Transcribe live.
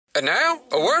And now,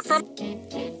 a word from...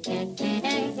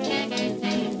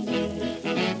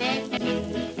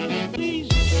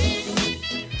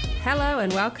 Hello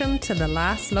and welcome to the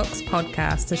Last Looks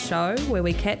podcast, a show where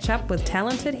we catch up with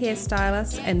talented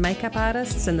hairstylists and makeup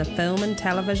artists in the film and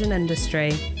television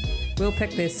industry. We'll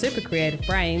pick their super creative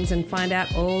brains and find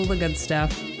out all the good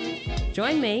stuff.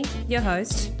 Join me, your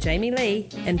host, Jamie Lee,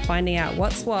 in finding out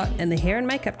what's what in the hair and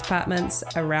makeup departments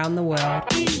around the world.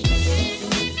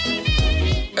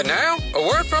 And now, a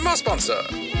word from our sponsor.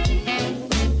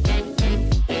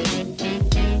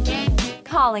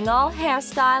 Calling all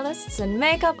hairstylists and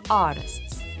makeup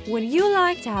artists. Would you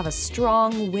like to have a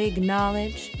strong wig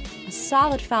knowledge? A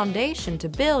solid foundation to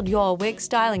build your wig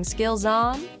styling skills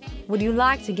on? Would you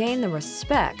like to gain the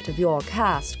respect of your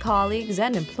cast, colleagues,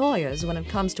 and employers when it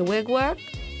comes to wig work?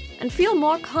 And feel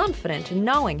more confident in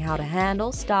knowing how to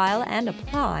handle, style, and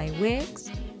apply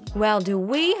wigs? Well, do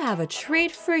we have a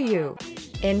treat for you?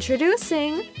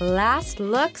 Introducing Last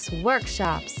Looks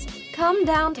Workshops. Come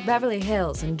down to Beverly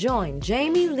Hills and join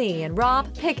Jamie Lee and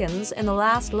Rob Pickens in the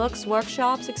Last Looks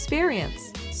Workshops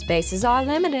experience. Spaces are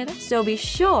limited, so be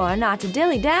sure not to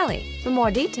dilly-dally. For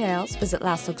more details, visit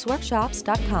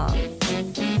lastlooksworkshops.com.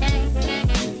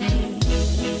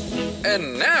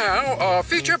 And now, our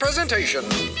feature presentation.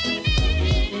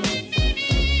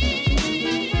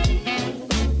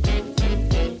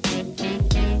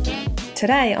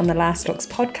 Today on the Last Looks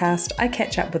podcast, I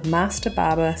catch up with Master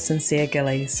Barber Sincere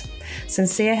Gilles.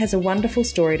 Sincere has a wonderful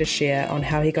story to share on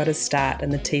how he got his start in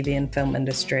the TV and film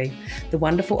industry, the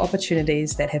wonderful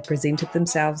opportunities that have presented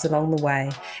themselves along the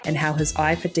way, and how his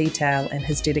eye for detail and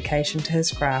his dedication to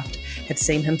his craft have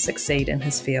seen him succeed in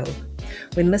his field.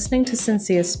 When listening to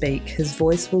Sincere speak, his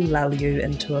voice will lull you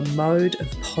into a mode of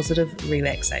positive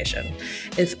relaxation.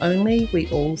 If only we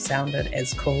all sounded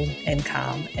as cool and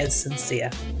calm as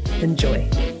Sincere. Enjoy.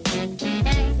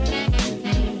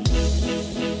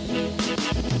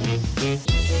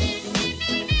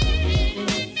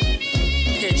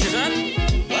 Pictures up,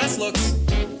 last looks,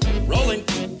 rolling,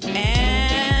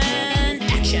 and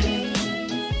action.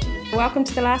 Welcome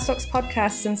to the Last Looks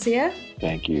podcast, Sincere.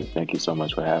 Thank you. Thank you so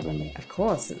much for having me. Of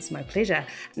course, it's my pleasure.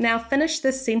 Now finish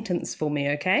this sentence for me,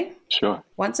 okay? Sure.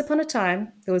 Once upon a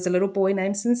time, there was a little boy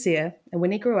named Sincere, and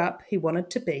when he grew up, he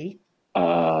wanted to be...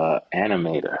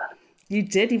 Animator. You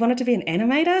did? You wanted to be an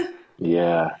animator?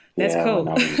 Yeah. That's cool. When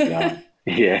I was young.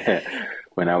 Yeah.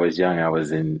 When I was young, I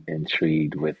was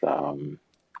intrigued with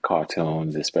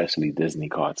cartoons, especially Disney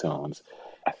cartoons.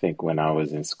 I think when I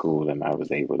was in school and I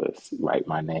was able to write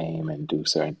my name and do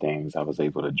certain things, I was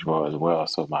able to draw as well.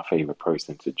 So my favorite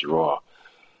person to draw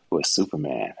was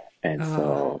Superman. And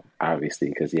so obviously,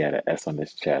 because he had an S on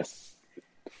his chest,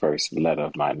 first letter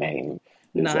of my name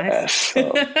is an S.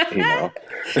 So, you know.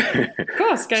 Of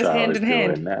course, goes so hand in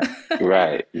hand.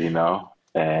 Right, you know.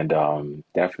 And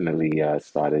definitely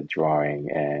started drawing,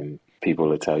 and people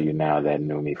will tell you now that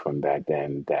knew me from back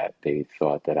then that they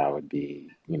thought that I would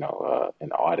be, you know,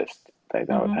 an artist, that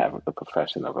I would have the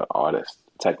profession of an artist.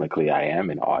 Technically, I am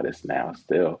an artist now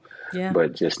still,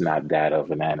 but just not that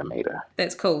of an animator.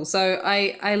 That's cool. So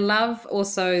I love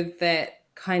also that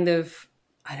kind of,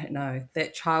 I don't know,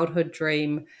 that childhood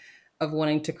dream of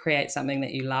wanting to create something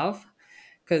that you love,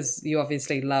 because you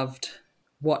obviously loved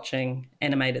watching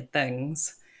animated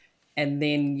things, and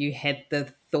then you had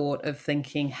the thought of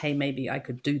thinking, hey, maybe I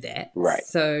could do that. Right.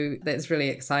 So that's really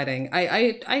exciting.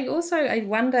 I also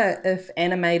wonder if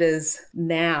animators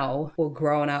now, or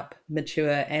grown up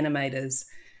mature animators,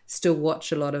 still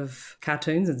watch a lot of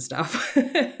cartoons and stuff.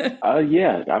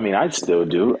 Yeah, I mean, I still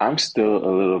do. I'm still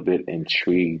a little bit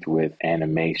intrigued with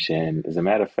animation. As a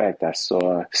matter of fact, I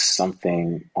saw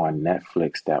something on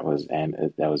Netflix that was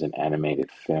an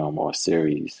animated film or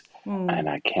series, and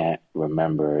I can't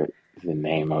remember the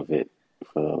name of it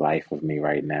for the life of me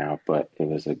right now, but it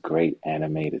was a great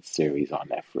animated series on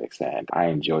Netflix, and I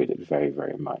enjoyed it very,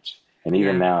 very much. And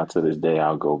even now, to this day,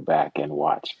 I'll go back and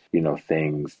watch, you know,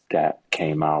 things that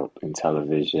came out in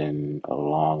television a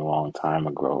long, long time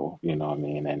ago, you know what I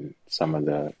mean? And some of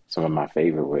my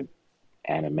favorite were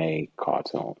anime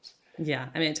cartoons. Yeah,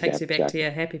 I mean, it takes you back to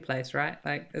your happy place, right?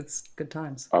 Like, it's good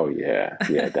times. Oh, yeah,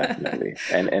 definitely.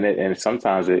 and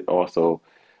sometimes it also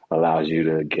allows you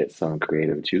to get some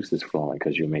creative juices flowing,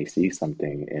 because you may see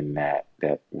something in that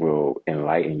will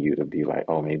enlighten you to be like,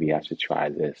 oh, maybe I should try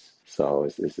this. So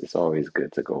it's always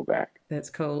good to go back. That's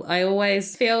cool. I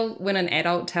always feel when an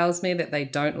adult tells me that they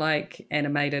don't like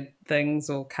animated things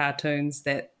or cartoons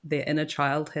that their inner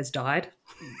child has died.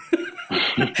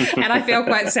 And I feel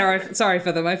quite sorry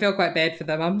for them. I feel quite bad for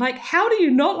them. I'm like, how do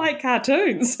you not like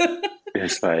cartoons?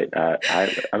 It's like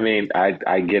I mean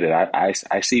I get it.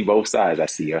 I see both sides. I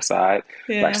see your side,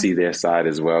 but I Yeah. see their side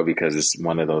as well, because it's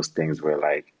one of those things where,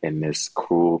 like, in this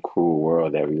cruel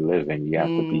world that we live in,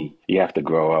 you have to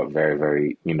grow up very,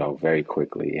 very, very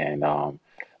quickly, and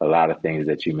a lot of things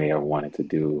that you may have wanted to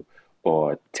do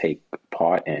or take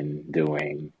part in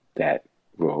doing that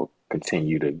will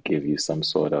continue to give you some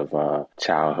sort of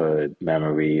childhood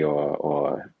memory,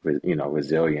 or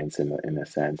resilience, in a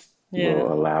sense, Yeah.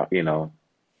 will allow,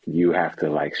 you have to,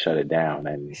 like, shut it down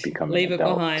and become an Leave it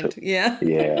adult behind. to, Yeah.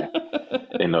 yeah,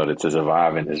 in order to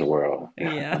survive in this world,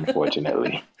 Yeah.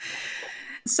 unfortunately.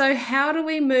 So, how do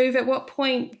we move? At what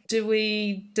point do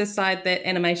we decide that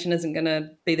animation isn't going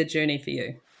to be the journey for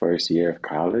you? First year of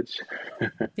college.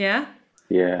 Yeah.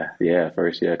 Yeah,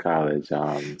 first year of college.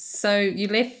 So, you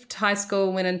left high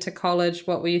school, went into college.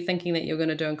 What were you thinking that you were going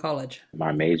to do in college?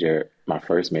 My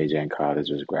first major in college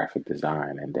was graphic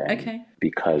design, and then Okay.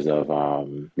 because of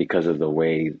the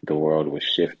way the world was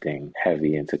shifting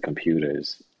heavy into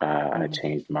computers, I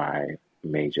changed my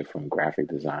major from graphic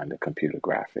design to computer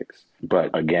graphics.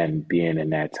 But again, being in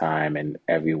that time and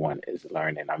everyone is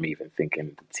learning, I'm even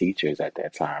thinking the teachers at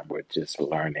that time were just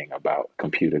learning about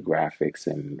computer graphics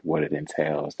and what it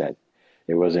entails, that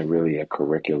there wasn't really a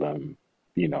curriculum,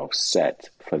 set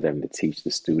for them to teach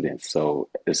the students. So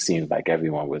it seemed like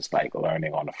everyone was, like,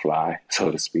 learning on the fly,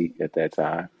 so to speak, at that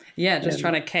time. Yeah, just And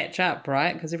trying to catch up,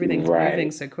 right? Because everything's moving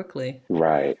right, so quickly.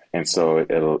 right. And so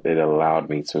it allowed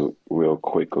me to real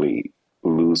quickly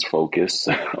lose focus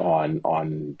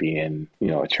on being,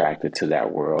 attracted to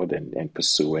that world, and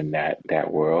pursuing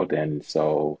that world. And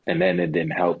then it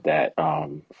didn't help that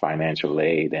financial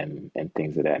aid and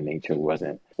things of that nature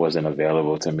wasn't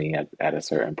available to me at a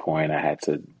certain point. I had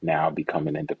to now become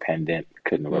an independent,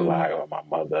 couldn't rely on my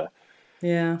mother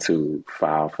Yeah. to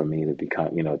file for me to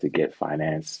become, to get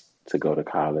finance to go to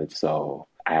college. So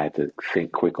I had to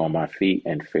think quick on my feet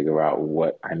and figure out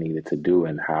what I needed to do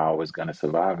and how I was going to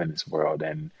survive in this world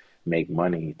and make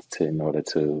money in order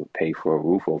to pay for a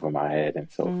roof over my head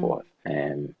and so forth.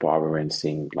 And barbering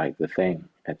seemed like the thing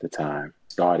at the time.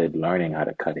 Started learning how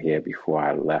to cut hair before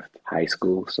I left high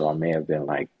school. So I may have been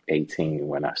like 18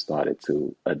 when I started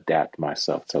to adapt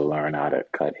myself to learn how to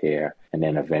cut hair. And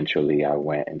then eventually I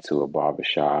went into a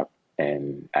barbershop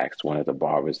and asked one of the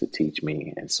barbers to teach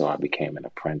me. And so I became an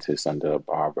apprentice under a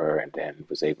barber, and then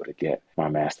was able to get my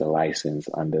master license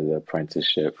under the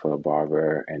apprenticeship for a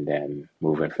barber. And then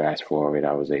moving fast forward,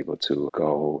 I was able to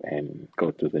go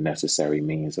through the necessary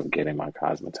means of getting my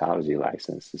cosmetology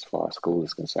license as far as school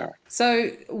is concerned.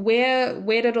 So where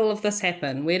did all of this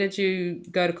happen? Where did you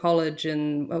go to college,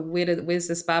 and where's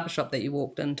this barbershop that you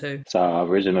walked into? So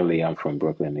originally I'm from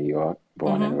Brooklyn, New York,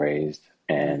 born and raised.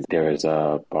 And there was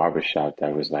a barbershop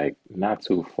that was, like, not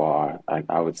too far.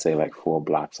 I would say like 4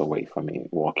 blocks away from me,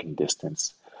 walking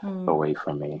distance away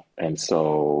from me. And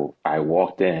so I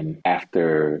walked in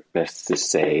after, let's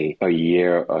just say, a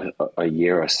year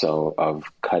or so of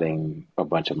cutting a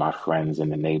bunch of my friends in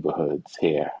the neighborhood's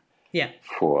hair Yeah.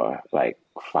 for like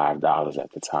 $5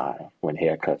 at the time. When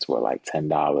haircuts were like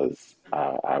 $10,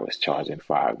 I was charging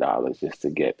 $5 just to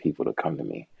get people to come to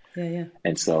me. Yeah.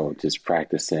 And so just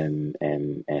practicing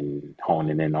and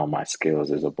honing in on my skills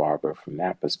as a barber from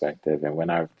that perspective. And when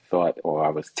I thought, or I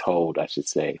was told, I should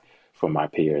say, from my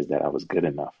peers that I was good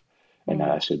enough and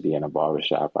that I should be in a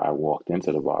barbershop, I walked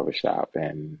into the barbershop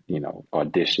and,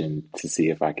 auditioned to see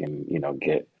if I can,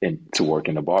 get into work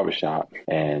in the barbershop.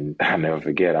 And I'll never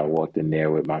forget, I walked in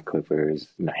there with my clippers,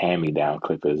 hand-me-down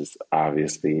clippers,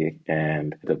 obviously.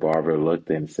 And the barber looked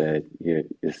and said, yeah,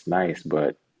 it's nice,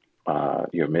 but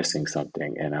you're missing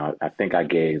something. And I think I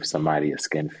gave somebody a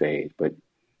skin fade, but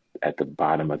at the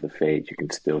bottom of the fade, you can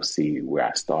still see where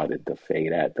I started the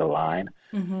fade at the line.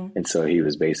 And so he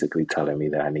was basically telling me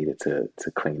that I needed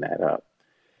to clean that up.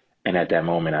 And at that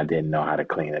moment, I didn't know how to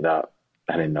clean it up.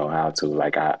 I didn't know how to.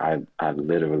 Like, I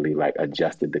literally, like,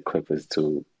 adjusted the clippers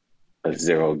to a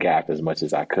zero gap as much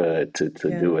as I could to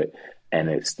do it. And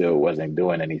it still wasn't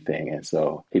doing anything. And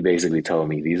so he basically told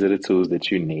me, these are the tools that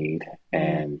you need,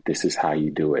 and this is how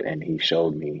you do it. And he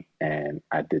showed me, and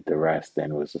I did the rest,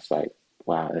 and it was just like,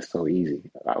 wow, it's so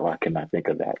easy. Why can I think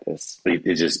of that?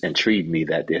 It just intrigued me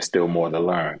that there's still more to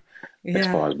learn as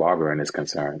far as barbering is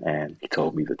concerned. And he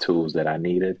told me the tools that I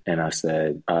needed. And I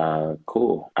said,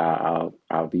 cool,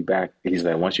 I'll be back. He's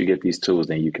like, once you get these tools,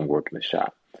 then you can work in the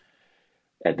shop.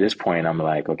 at this point, I'm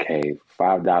like, okay,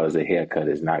 $5 a haircut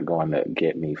is not going to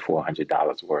get me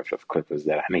 $400 worth of clippers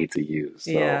that I need to use.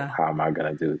 So Yeah. how am I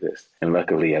going to do this? And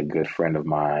luckily, a good friend of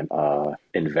mine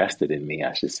invested in me,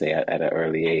 I should say, at an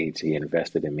early age. He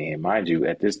invested in me. And mind you,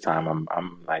 at this time,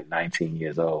 I'm like 19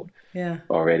 years old. Yeah.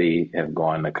 Already have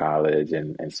gone to college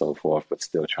and so forth, but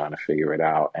still trying to figure it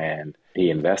out. And he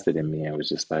invested in me and was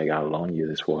just like, I'll loan you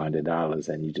this $400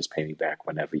 and you just pay me back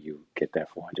whenever you get that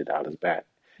 $400 back.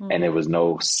 And there was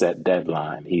no set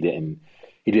deadline. He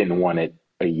didn't want it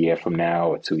a year from now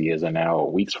or 2 years from now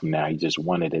or weeks from now. He just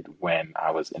wanted it when I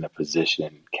was in a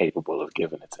position capable of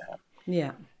giving it to him.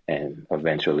 Yeah. And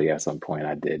eventually at some point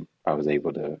I was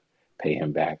able to pay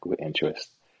him back with interest.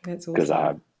 That's because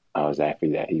awesome. I was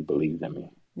happy that he believed in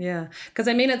me. Yeah. Because,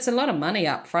 I mean, it's a lot of money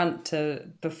up front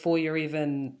before you're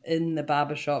even in the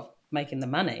barbershop making the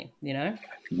money, you know?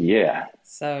 Yeah.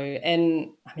 So,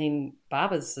 and, I mean,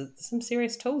 barbers, some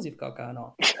serious tools you've got going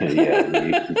on.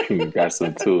 Yeah, you got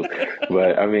some tools.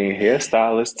 But, I mean,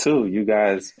 hairstylists, too.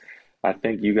 I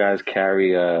think you guys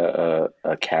carry a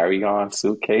carry-on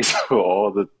suitcase for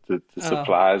all the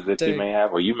supplies that you may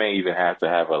have, or you may even have to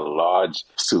have a large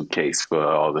suitcase for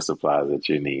all the supplies that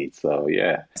you need. So,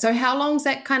 yeah. So how long does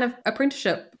that kind of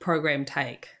apprenticeship program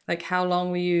take? Like, how long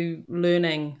were you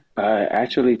learning? It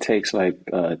actually takes like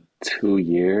 2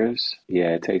 years. Yeah,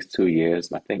 it takes 2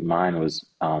 years. I think mine was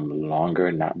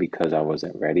longer, not because I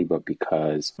wasn't ready, but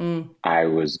because I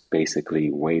was basically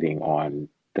waiting on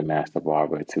the master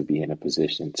barber to be in a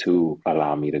position to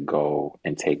allow me to go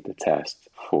and take the test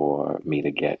for me to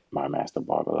get my master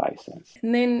barber license.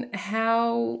 And then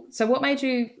so what made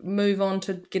you move on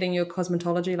to getting your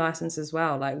cosmetology license as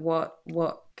well? Like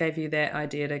what gave you that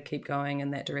idea to keep going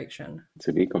in that direction?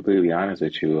 To be completely honest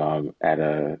with you, I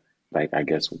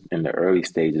guess in the early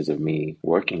stages of me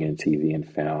working in TV and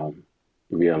film,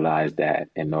 realized that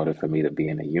in order for me to be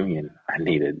in a union, I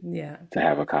needed to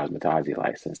have a cosmetology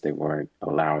license. They weren't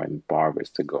allowing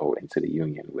barbers to go into the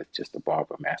union with just a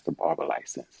master barber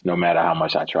license. No matter how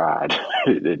much I tried,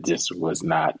 it just was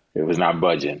not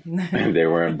budging. They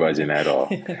weren't budging at all.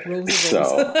 Rules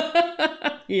are rules.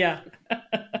 Yeah.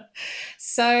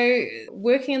 So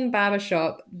working in the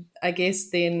barbershop, I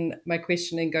guess then my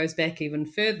questioning goes back even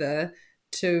further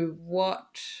to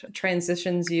what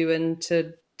transitions you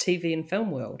into TV and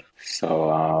film world?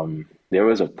 So there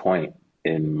was a point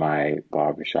in my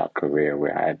barbershop career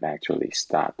where I had actually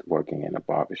stopped working in a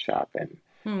barbershop and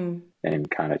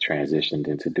kind of transitioned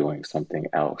into doing something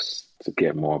else to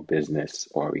get more business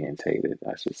oriented.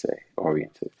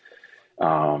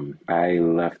 I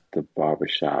left the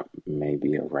barbershop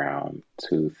maybe around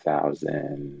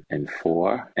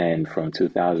 2004. And from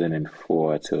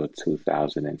 2004 till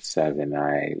 2007,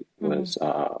 I was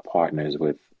partners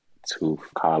with two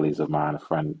colleagues of mine,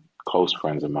 close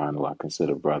friends of mine who I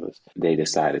consider brothers. They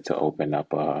decided to open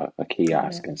up a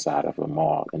kiosk inside of a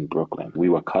mall in Brooklyn. We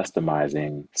were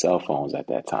customizing cell phones at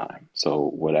that time. So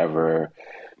whatever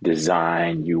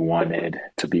design you wanted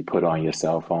to be put on your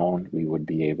cell phone, we would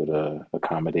be able to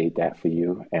accommodate that for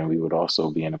you. And we would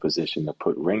also be in a position to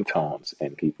put ringtones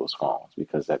in people's phones,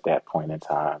 because at that point in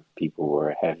time, people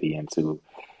were heavy into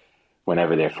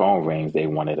whenever their phone rings, they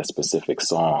wanted a specific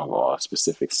song or a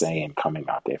specific saying coming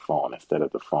out their phone instead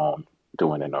of the phone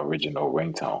doing an original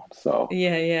ringtone. So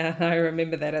yeah, I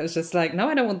remember that. It was just like, no,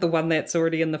 I don't want the one that's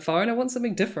already in the phone. I want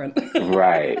something different.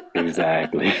 Right,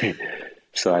 exactly.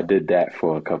 So I did that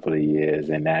for a couple of years,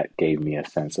 and that gave me a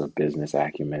sense of business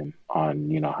acumen on,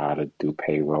 how to do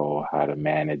payroll, how to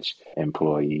manage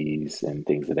employees and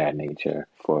things of that nature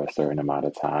for a certain amount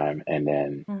of time. And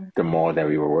then the mall that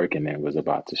we were working in was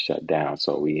about to shut down,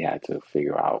 so we had to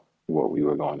figure out what we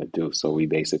were going to do. So we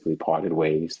basically parted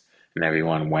ways, and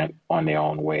everyone went on their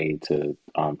own way to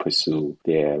pursue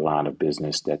their line of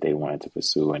business that they wanted to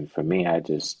pursue. And for me, I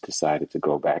just decided to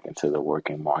go back into the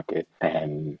working market,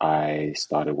 and I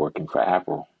started working for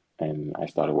Apple. And I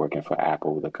started working for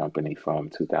Apple, the company, from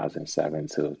 2007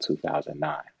 to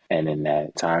 2009. And in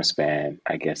that time span,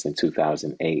 I guess in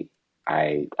 2008,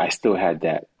 I still had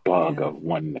that bug of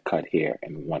wanting to cut hair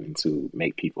and wanting to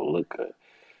make people look good.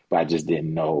 But I just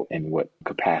didn't know in what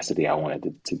capacity I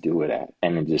wanted to do it at.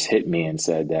 And it just hit me and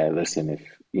said that, listen, if,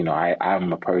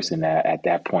 I'm a person that at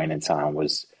that point in time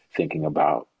was thinking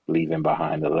about leaving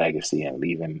behind a legacy and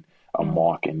leaving a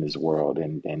mark in this world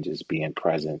and just being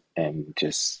present and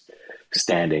just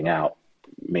standing out,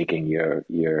 making your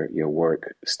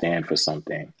work stand for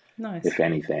something, if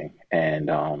anything. And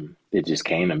it just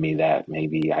came to me that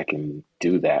maybe I can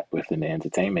do that within the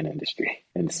entertainment industry.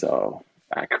 And so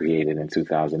I created in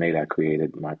 2008, I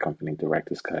created my company,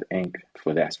 Directors Cut Inc.,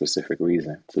 for that specific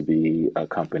reason, to be a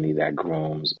company that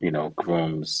grooms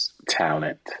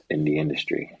talent in the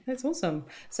industry. That's awesome.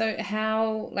 So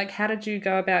how did you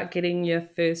go about getting your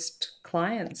first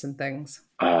clients and things?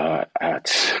 I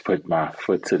put my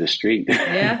foot to the street.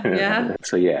 Yeah, yeah.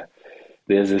 So yeah,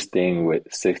 there's this thing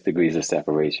with 6 degrees of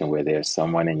separation where there's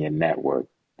someone in your network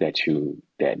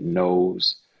that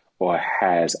knows or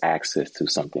has access to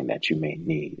something that you may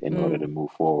need in order to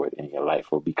move forward in your life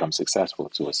or become successful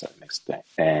to a certain extent.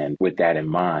 And with that in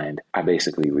mind, I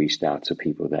basically reached out to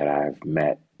people that I've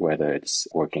met, whether it's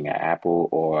working at Apple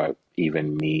or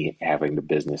even me having the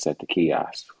business at the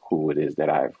kiosk, who it is that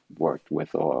I've worked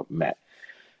with or met.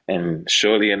 And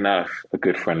surely enough, a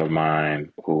good friend of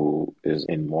mine who is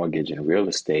in mortgage and real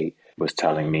estate was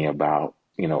telling me,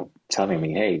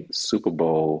 hey, Super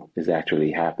Bowl is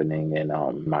actually happening in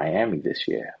Miami this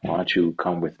year. Why don't you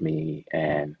come with me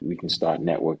and we can start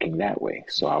networking that way?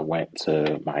 So I went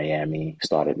to Miami,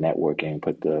 started networking,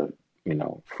 put the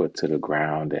foot to the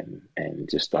ground and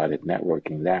just started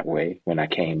networking that way. When I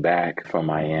came back from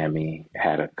Miami,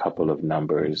 had a couple of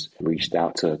numbers, reached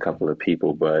out to a couple of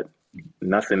people, but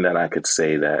nothing that I could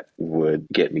say that would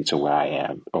get me to where I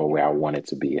am or where I wanted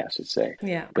to be, I should say.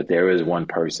 Yeah. But there is one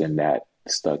person that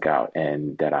stuck out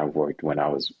and that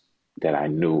that I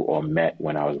knew or met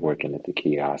when I was working at the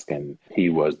kiosk. And he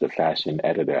was the fashion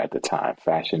editor at the time,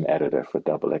 fashion editor for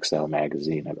Double XL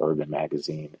magazine, an urban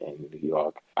magazine in New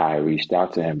York. I reached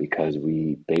out to him because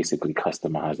we basically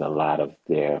customized a lot of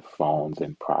their phones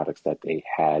and products that they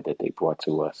brought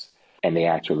to us. And they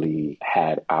actually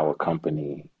had our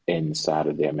company inside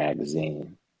of their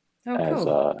magazine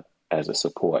as a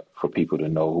support for people to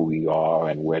know who we are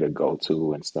and where to go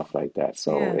to and stuff like that.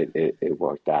 So it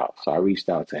worked out. So I reached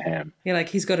out to him. You're like,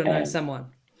 he's got to know someone.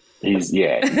 He's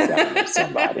got to know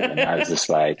somebody. And I was just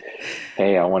like,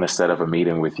 hey, I want to set up a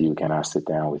meeting with you. Can I sit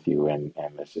down with you and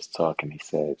let's just talk? And he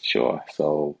said, sure.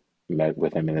 So met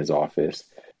with him in his office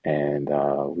and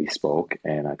we spoke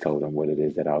and I told him what it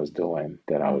is that I was doing,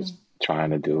 that I was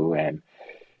trying to do. And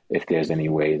if there's any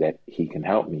way that he can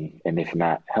help me, and if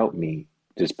not help me,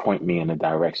 just point me in the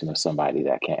direction of somebody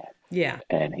that can. Yeah.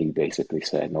 And he basically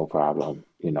said, no problem,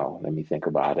 let me think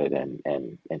about it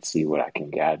and see what I can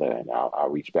gather. And I'll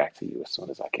reach back to you as soon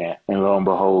as I can. And lo and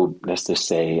behold, let's just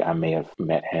say I may have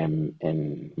met him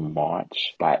in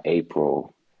March. By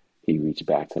April, he reached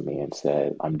back to me and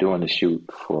said, I'm doing a shoot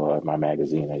for my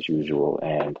magazine as usual,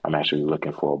 and I'm actually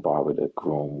looking for a barber to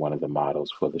groom one of the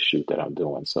models for the shoot that I'm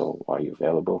doing. So are you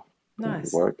available?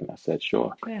 Nice. Work? And I said,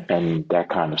 sure. Yeah. And that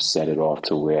kind of set it off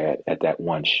to where at that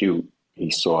one shoot, he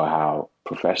saw how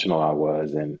professional I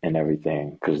was and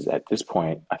everything. Because at this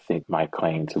point, I think my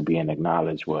claim to being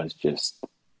acknowledged was just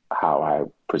how I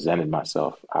presented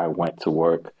myself. I went to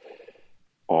work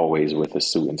always with a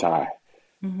suit and tie.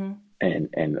 Mm-hmm.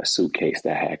 And a suitcase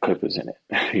that had clippers in it,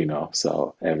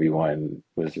 So everyone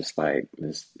was just like,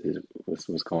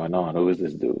 what's going on? Who is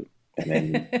this dude? And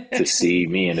then to see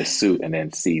me in a suit and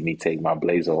then see me take my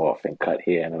blazer off and cut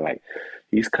hair. And they're like,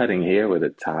 he's cutting hair with a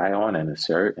tie on and a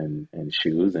shirt and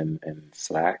shoes and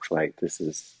slacks. Like, this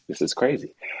is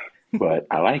crazy. But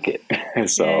I like it. And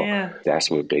so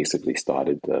that's what basically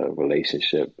started the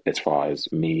relationship as far as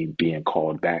me being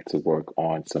called back to work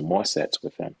on some more sets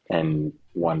with him. And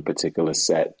one particular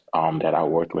set that I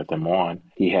worked with him on,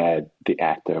 he had the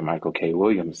actor Michael K.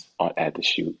 Williams at the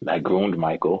shoot. I groomed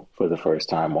Michael for the first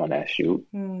time on that shoot.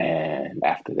 And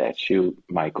after that shoot,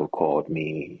 Michael called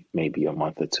me maybe a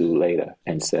month or two later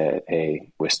and said, hey,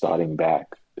 we're starting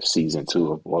back season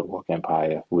 2 of Boardwalk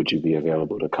Empire. Would you be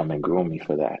available to come and groom me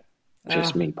for that?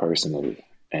 Just me personally.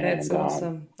 And, that's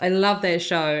awesome. I love that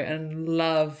show and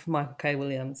love Michael K.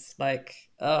 Williams. Like,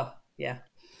 yeah.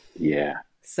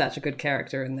 Such a good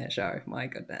character in that show. My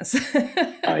goodness.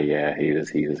 Yeah, he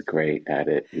was great at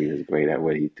it. He was great at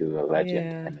what he do, a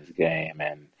legend in his game.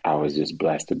 And I was just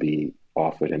blessed to be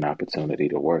offered an opportunity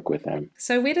to work with him.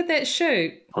 So where did that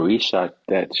shoot? We shot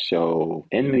that show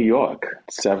in New York,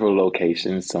 several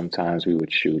locations. Sometimes we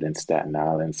would shoot in Staten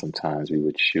Island. Sometimes we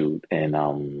would shoot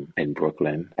in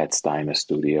Brooklyn at Steiner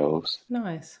Studios.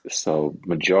 Nice. So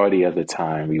majority of the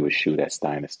time we would shoot at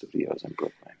Steiner Studios in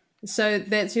Brooklyn. So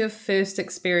that's your first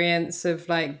experience of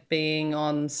like being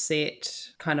on set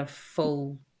kind of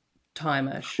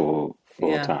full-time-ish? Full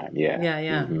time, yeah.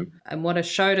 Mm-hmm. And what a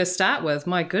show to start with.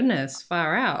 My goodness,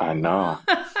 far out. I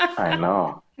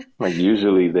know. Like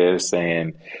usually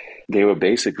they were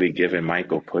basically giving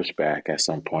Michael pushback at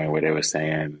some point where they were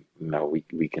saying,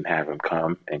 we can have him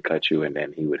come and cut you and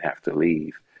then he would have to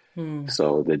leave.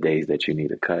 So the days that you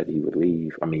need a cut, he would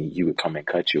leave. I mean, he would come and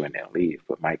cut you and then leave.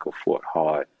 But Michael fought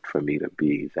hard for me to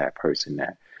be that person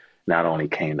that not only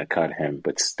came to cut him,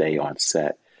 but stay on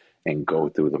set and go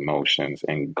through the motions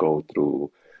and go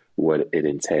through what it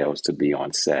entails to be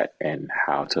on set and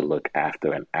how to look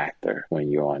after an actor when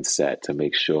you're on set to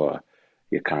make sure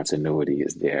your continuity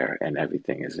is there and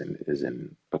everything is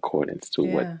in accordance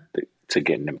to to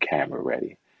getting them camera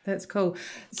ready. That's cool.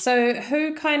 So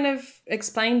who kind of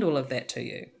explained all of that to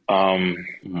you?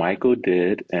 Michael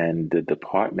did, and the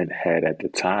department head at the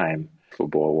time for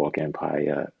Boardwalk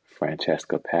Empire,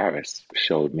 Francesca Paris,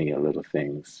 showed me little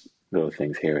things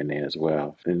here and there as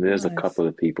well. And there's a couple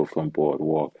of people from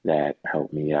Boardwalk that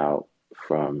helped me out,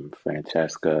 from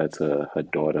Francesca to her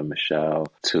daughter Michelle,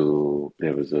 to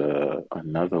there was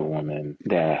another woman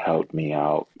that helped me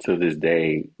out. To this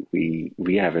day, we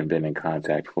haven't been in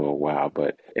contact for a while,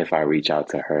 but if I reach out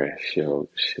to her, she'll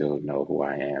know who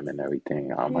I am and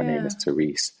everything. Her name is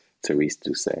Therese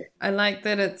Doucet. I like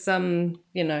that it's that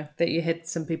you had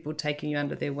some people taking you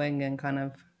under their wing and kind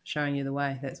of showing you the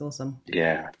way. That's awesome.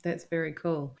 Yeah. That's very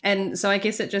cool. And so I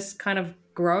guess it just kind of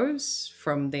grows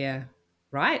from there,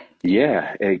 right?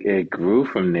 Yeah, it grew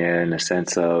from there in the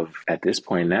sense of, at this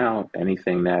point now,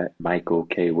 anything that Michael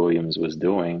K. Williams was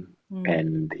doing,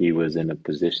 and he was in a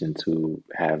position to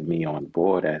have me on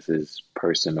board as his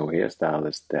personal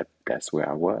hairstylist, that's where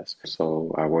I was.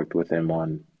 So I worked with him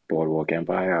on Boardwalk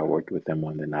Empire. I worked with him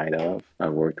on The Night Of. I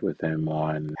worked with him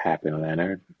on Hap and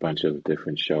Leonard, a bunch of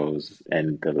different shows.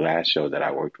 And the last show that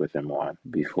I worked with him on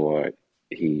before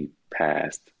he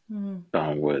passed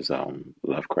was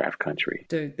Lovecraft Country.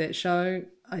 Dude, that show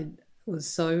was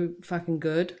so fucking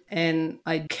good, and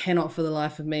I cannot for the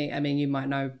life of me, I mean, you might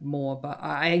know more, but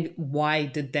why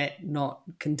did that not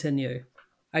continue?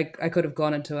 I could have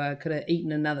could have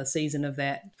eaten another season of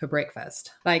that for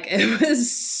breakfast. Like, it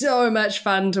was so much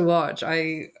fun to watch.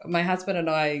 My husband and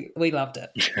I, we loved it.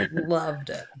 Loved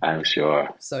it. I'm sure.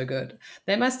 So good.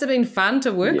 That must have been fun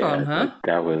to work on, huh?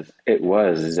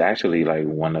 It's actually like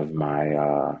one of my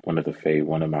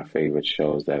favorite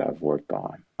shows that I've worked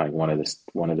on. Like one of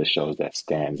the shows that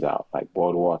stands out. Like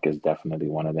Boardwalk is definitely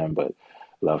one of them, but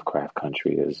Lovecraft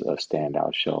Country is a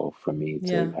standout show for me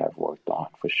to have worked on,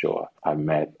 for sure. I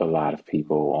met a lot of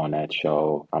people on that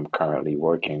show. I'm currently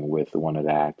working with one of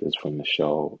the actors from the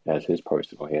show as his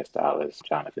personal hairstylist,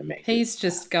 Jonathan Major. He's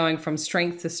just going from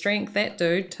strength to strength, that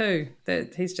dude too.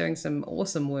 That he's doing some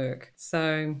awesome work.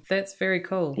 So that's very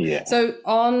cool. Yeah. So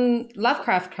on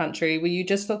Lovecraft Country, were you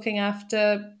just looking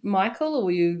after Michael, or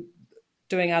were you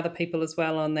doing other people as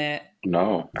well on that?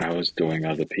 No, I was doing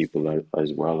other people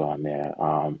as well on there.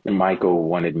 Michael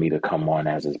wanted me to come on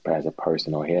as a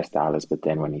personal hairstylist, but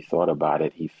then when he thought about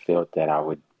it, he felt that I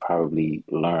would probably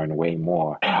learn way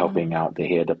more helping out the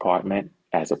hair department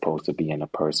as opposed to being a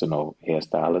personal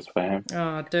hairstylist for him.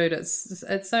 Oh, dude,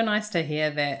 it's so nice to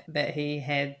hear that he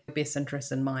had the best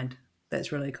interests in mind.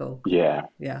 That's really cool. Yeah.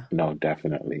 Yeah. No,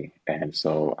 definitely. And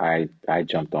so I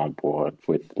jumped on board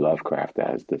with Lovecraft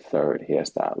as the third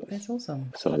hairstylist. That's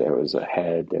awesome. So there was a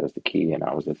head, there was the key, and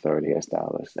I was the third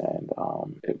hairstylist.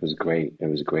 And it was great. It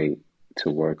was great to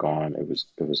work on. It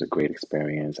was a great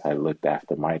experience. I looked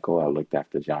after Michael. I looked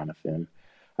after Jonathan.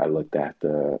 I looked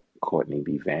after Courtney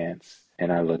B. Vance.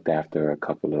 And I looked after a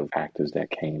couple of actors that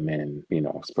came in,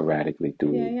 sporadically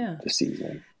through the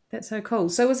season. That's so cool.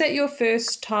 So was that your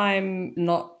first time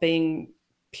not being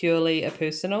purely a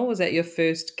personal? Was that your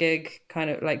first gig kind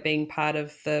of like being part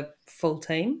of the full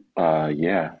team?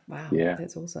 Yeah. Wow. Yeah.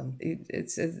 That's awesome.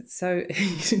 It's so,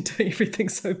 you do everything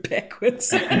so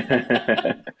backwards.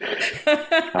 I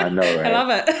know, right? I love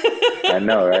it. I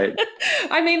know, right?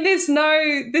 I mean, there's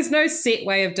no set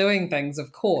way of doing things,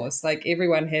 of course. Like,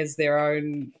 everyone has their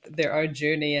own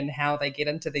journey and how they get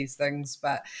into these things,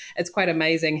 but it's quite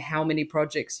amazing how many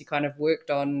projects you kind of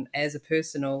worked on as a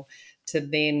personal to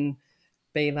then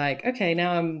be like, okay,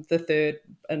 now I'm the third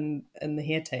in the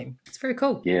hair team. It's very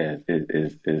cool. Yeah,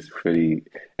 it's pretty.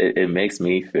 It makes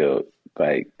me feel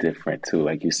like different too.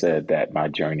 Like you said, that my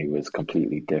journey was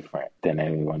completely different than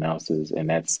anyone else's, and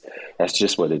that's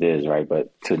just what it is, right?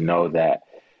 But to know that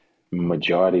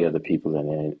majority of the people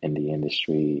in the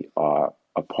industry are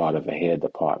a part of a hair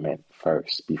department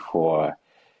first before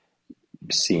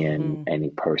seeing any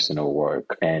personal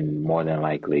work, and more than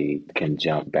likely can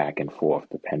jump back and forth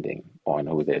depending on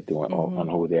who they're doing or on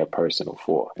who they're personal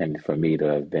for. And for me to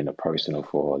have been a personal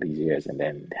for all these years and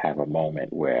then have a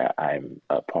moment where I'm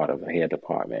a part of a hair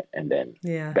department and then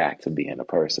back to being a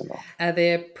personal. Are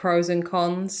there pros and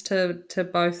cons to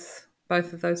both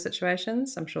of those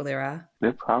situations? I'm sure there are.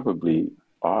 There probably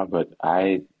are, but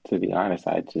I To be honest,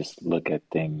 I just look at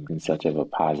things in such of a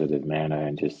positive manner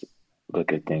and just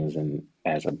look at things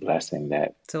as a blessing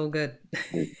that, It's all good.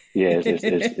 yeah,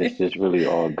 it's just really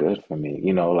all good for me.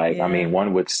 Like, I Yeah. mean,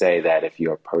 one would say that if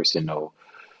you're personal,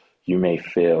 you may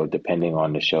feel, depending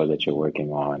on the show that you're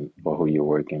working on or who you're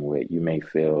working with, you may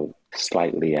feel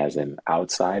slightly as an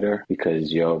outsider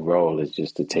because your role is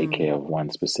just to take care of one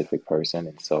specific person.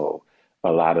 And so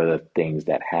a lot of the things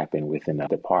that happen within a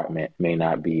department may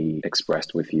not be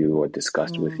expressed with you or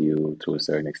discussed with you to a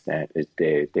certain extent.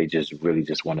 They just really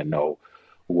just want to know,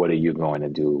 what are you going to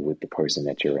do with the person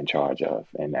that you're in charge of?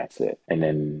 And that's it. And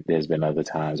then there's been other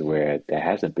times where that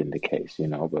hasn't been the case,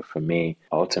 but for me,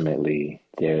 ultimately,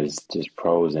 there's just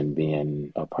pros in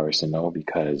being a personal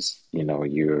because,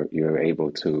 you're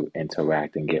able to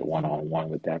interact and get one-on-one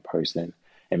with that person.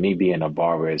 And me being a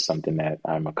barber is something that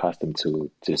I'm accustomed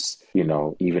to. Just,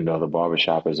 even though the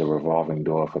barbershop is a revolving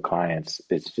door for clients,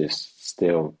 it's just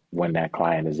still when that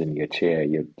client is in your chair,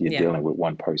 you're dealing with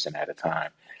one person at a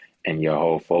time. And your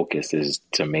whole focus is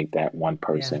to make that one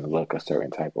person look a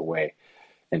certain type of way.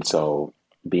 And so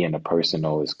being a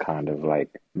personal is kind of like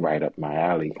right up my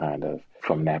alley, kind of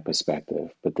from that perspective.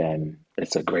 But then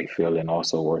it's a great feeling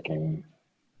also working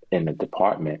in the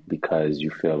department because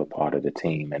you feel a part of the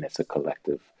team and it's a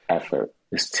collective effort.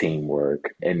 It's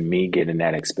teamwork. And me getting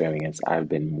that experience, I've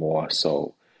been more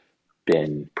so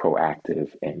been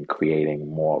proactive in creating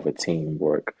more of a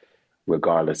teamwork,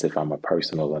 regardless if I'm a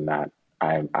personal or not.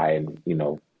 Am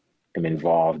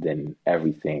involved in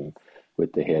everything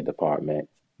with the hair department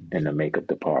and the makeup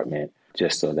department,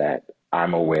 just so that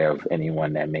I'm aware of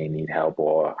anyone that may need help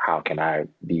or how can I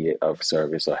be of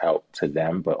service or help to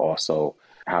them, but also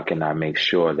how can I make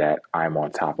sure that I'm on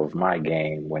top of my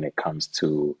game when it comes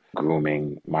to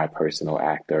grooming my personal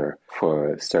actor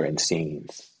for certain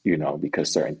scenes,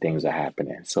 because certain things are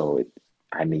happening. So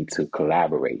I need to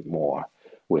collaborate more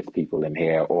with people in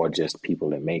hair or just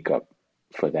people in makeup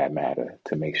for that matter,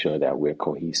 to make sure that we're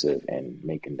cohesive and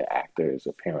making the actor's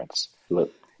appearance look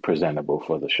presentable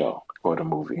for the show or the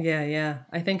movie. Yeah.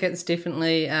 I think it's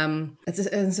definitely,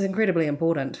 it's incredibly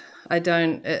important.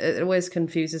 It always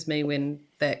confuses me when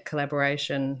that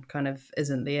collaboration kind of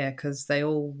isn't there because they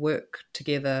all work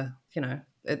together,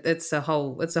 it's a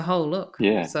whole look.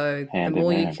 Yeah. So hand the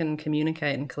more in you hand. can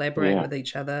communicate and collaborate with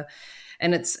each other,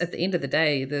 and it's at the end of the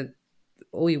day,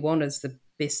 all you want is the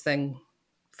best thing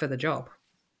for the job.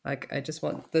 Like, I just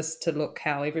want this to look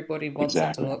how everybody wants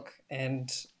it to look,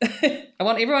 and I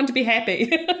want everyone to be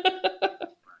happy.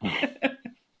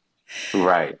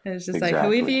 Right. And it's just like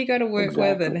whoever you got to work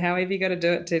with and however you got to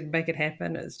do it to make it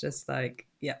happen, it's just like,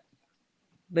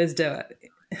 let's do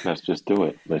it. Let's just do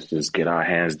it. Let's just get our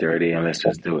hands dirty and let's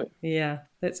just do it. Yeah,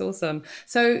 that's awesome.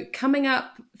 So coming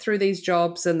up through these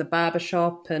jobs in the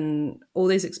barbershop and all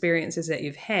these experiences that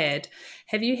you've had,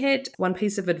 have you had one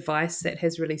piece of advice that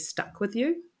has really stuck with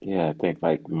you? Yeah, I think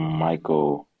like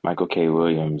Michael K.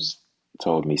 Williams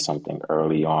told me something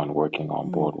early on working on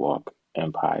Boardwalk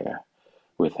Empire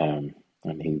with him.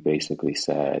 And he basically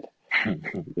said,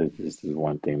 this is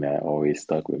one thing that always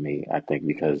stuck with me, I think,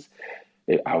 because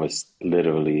I was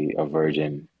literally a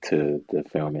virgin to the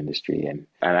film industry. And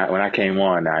when I came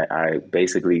on, I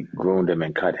basically groomed him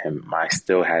and cut him. I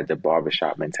still had the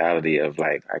barbershop mentality of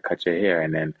like, I cut your hair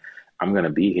and then I'm going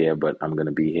to be here, but I'm going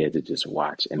to be here to just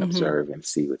watch and observe and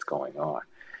see what's going on.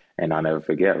 And I'll never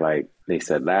forget, like they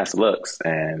said, last looks.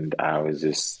 And I was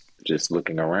just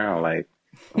looking around like,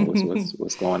 oh,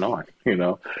 what's going on,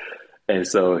 And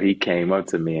so he came up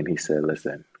to me and he said,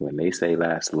 listen, when they say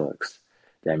last looks,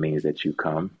 that means that you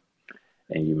come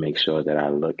and you make sure that I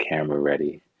look camera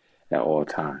ready at all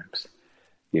times.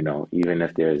 Even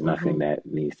if there's nothing that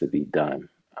needs to be done,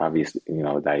 obviously,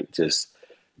 like just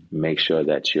make sure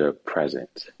that you're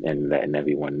present and letting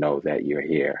everyone know that you're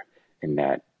here and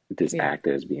that this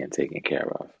actor is being taken care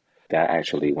of. That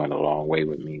actually went a long way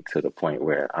with me to the point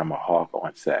where I'm a hawk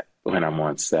on set. When I'm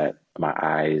on set, my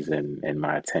eyes and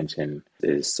my attention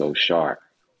is so sharp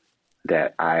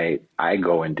that I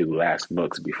go and do last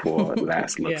looks before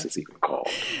last looks is even called.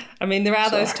 I mean, there are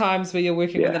those times where you're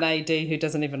working with an AD who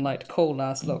doesn't even like to call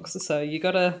last looks, so you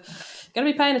gotta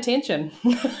be paying attention.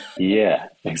 Yeah,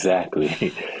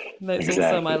 exactly. That's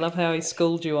awesome. I love how he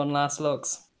schooled you on last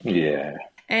looks. Yeah.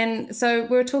 And so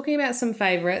we're talking about some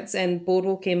favorites, and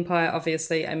Boardwalk Empire,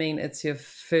 obviously, I mean, it's your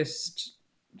first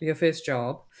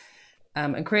job.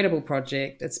 Incredible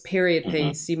project. It's period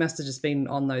piece. You must have just been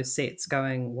on those sets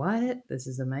going, what? This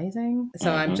is amazing.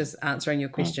 So I'm just answering your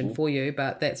question for you,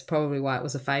 but that's probably why it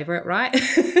was a favorite, right?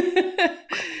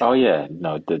 Oh, yeah.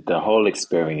 No, the whole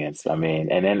experience. I mean,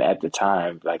 and then at the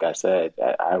time, like I said,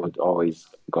 I would always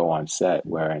go on set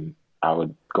wearing I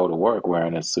would go to work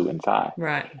wearing a suit and tie.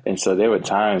 Right. And so there were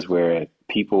times where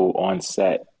people on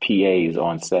set, PAs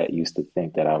on set, used to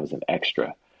think that I was an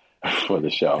extra for the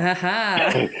show.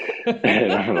 Aha.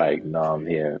 And I'm like, no, I'm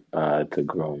here to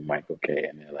groom Michael K.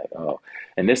 And they're like, oh.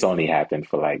 And this only happened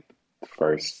for like the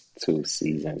first 2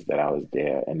 seasons that I was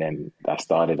there. And then I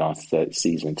started on set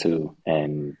season 2,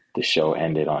 and the show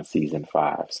ended on season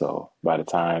 5. So by the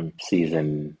time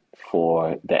season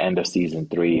 4, the end of season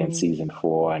 3 and season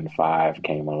 4 and 5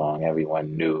 came along,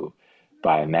 everyone knew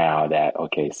by now that,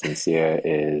 okay, Sincere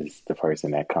is the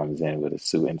person that comes in with a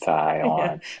suit and tie on.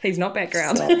 Yeah. He's not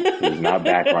background. So he's not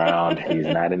background. He's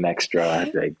not an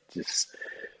extra. Like, just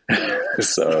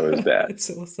so it was that. It's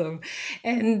awesome.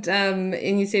 And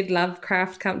you said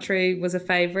Lovecraft Country was a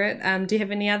favorite. Do you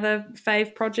have any other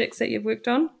fave projects that you've worked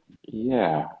on?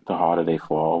 Yeah, The Harder They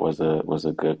Fall was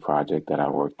a good project that I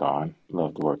worked on.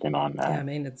 Loved working on that. Yeah, I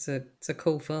mean, it's a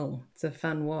cool film. It's a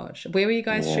fun watch. Where were you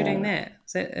guys shooting that?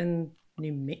 Was that in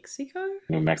New Mexico?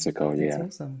 New Mexico, That's yeah.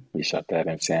 awesome. We shot that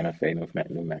in Santa Fe,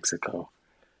 New Mexico,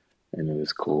 and it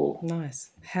was cool.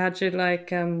 Nice. How'd you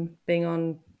like being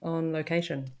on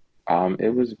location?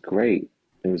 It was great.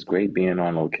 It was great being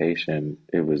on location.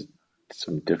 It was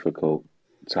some difficult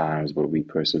times, but we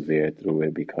persevered through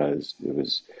it because it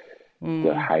was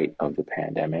the height of the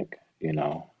pandemic,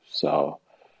 so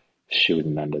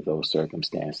shooting under those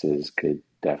circumstances could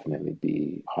definitely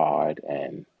be hard.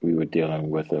 And we were dealing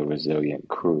with a resilient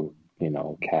crew,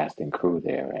 cast and crew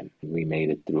there, and we made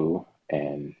it through,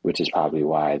 and which is probably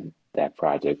why that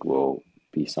project will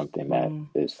be something that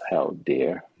is held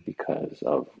dear, because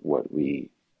of what we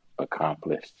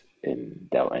accomplished in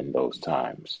those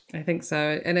times. I think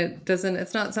so. And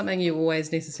it's not something you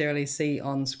always necessarily see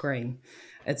on screen.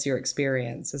 It's your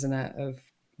experience, isn't it, of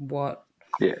what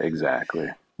exactly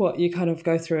what you kind of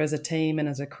go through as a team and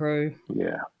as a crew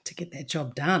to get that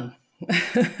job done.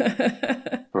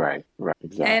 Right,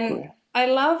 exactly. And I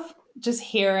love just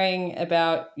hearing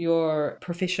about your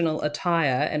professional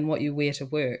attire and what you wear to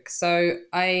work. So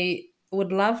I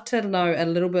would love to know a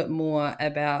little bit more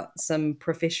about some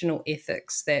professional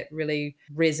ethics that really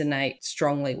resonate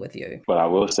strongly with you. But I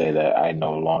will say that I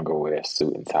no longer wear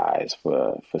suit and ties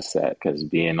for set, because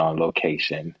being on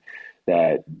location,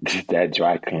 that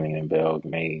dry cleaning bill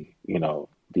may,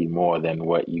 be more than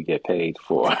what you get paid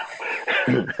for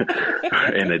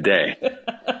in a day.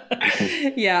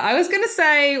 Yeah, I was going to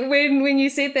say, when you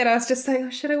said that, I was just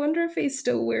saying, I wonder if he's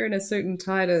still wearing a suit and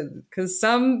tie, because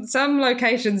some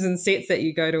locations and sets that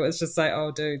you go to, it's just like,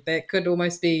 oh, dude, that could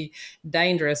almost be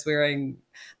dangerous wearing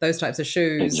those types of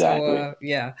shoes.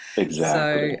 Exactly.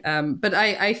 Exactly. So, but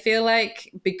I feel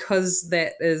like because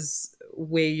that is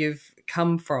where you've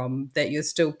come from, that you're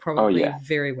still probably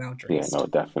very well dressed. Yeah, no,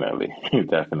 definitely.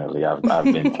 Definitely. I've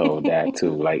been told that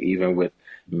too. Like, even with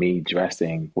me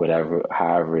dressing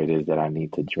however it is that I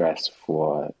need to dress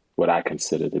for what I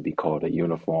consider to be called a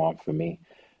uniform for me.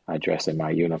 I dress in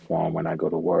my uniform when I go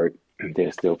to work.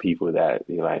 There's still people that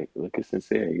be like, look at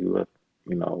Sincere, you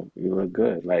look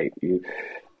good. Like and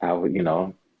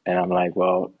I'm like,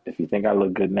 well, if you think I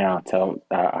look good now,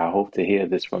 I hope to hear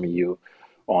this from you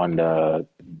on the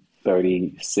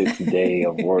 36th day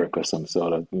of work or some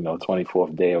sort of,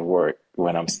 24th day of work,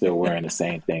 when I'm still wearing the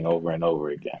same thing over and over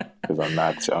again, because I'm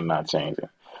not changing.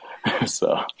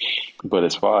 So, but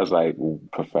as far as like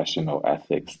professional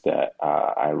ethics that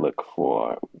I look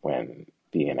for when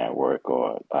being at work,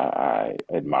 or I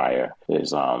admire,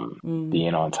 is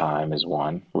being on time is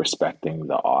one. Respecting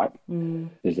the art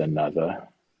is another.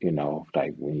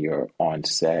 Like when you're on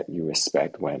set, you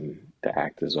respect when the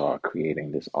actors are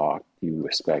creating this art. You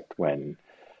respect when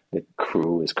the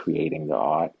crew is creating the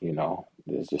art.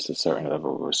 There's just a certain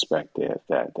level of respect there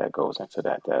that goes into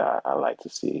that I like to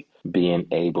see. Being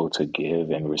able to give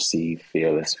and receive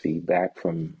fearless feedback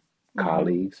from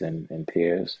colleagues and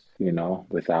peers,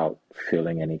 without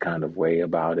feeling any kind of way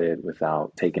about it,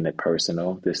 without taking it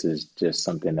personal. This is just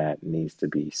something that needs to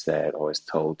be said or is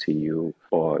told to you,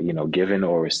 or, given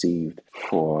or received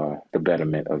for the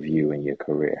betterment of you and your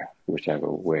career, whichever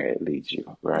way it leads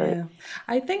you, right? Yeah.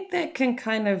 I think that can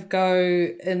kind of go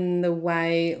in the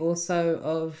way also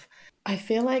of, I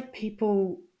feel like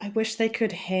I wish they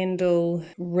could handle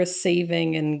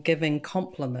receiving and giving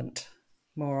compliment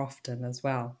more often as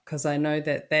well, because I know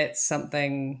that that's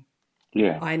something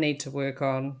I need to work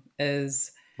on,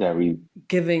 is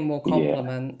giving more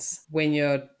compliments when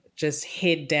you're just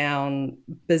head down,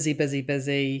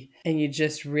 busy, and you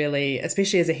just really,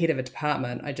 especially as a head of a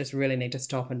department, I just really need to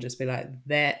stop and just be like,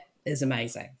 that is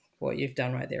amazing. What you've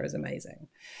done right there is amazing,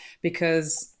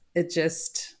 because it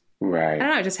just, I don't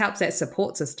know, it just helps that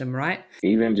support system, right?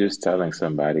 Even just telling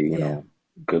somebody,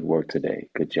 good work today,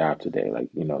 good job today. Like,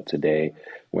 today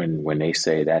when they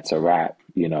say that's a wrap,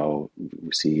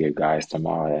 see you guys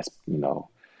tomorrow. That's,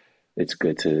 it's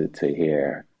good to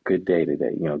hear good day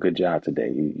today, good job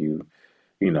today. You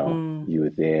were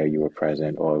there, you were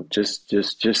present, or just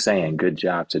saying good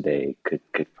job today could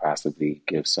possibly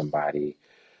give somebody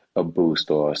a boost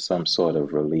or some sort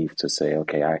of relief to say,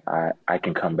 okay, I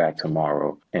can come back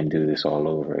tomorrow and do this all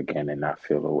over again and not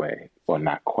feel away or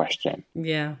not question.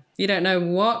 Yeah. You don't know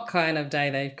what kind of day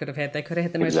they could have had. They could have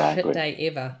had the most Exactly. shit day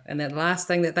ever. And the last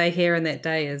thing that they hear in that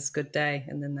day is good day.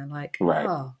 And then they're like, Right.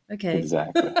 oh, okay.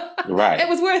 Exactly. Right. It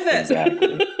was worth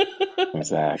it.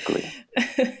 Exactly.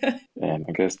 And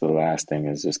I guess the last thing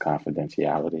is just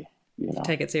confidentiality.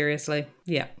 Take it seriously.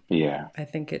 Yeah. Yeah. I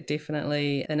think it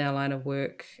definitely in our line of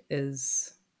work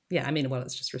is,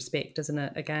 it's just respect, isn't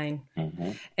it? Again.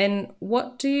 Mm-hmm. And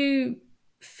what do you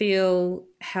feel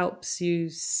helps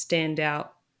you stand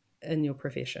out in your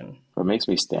profession? What makes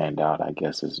me stand out, I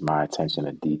guess, is my attention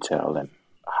to detail and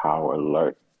how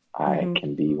alert I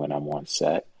can be when I'm on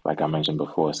set. Like I mentioned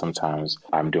before, sometimes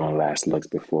I'm doing last looks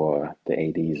before the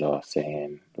ADs are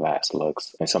saying last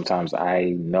looks. And sometimes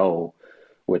I know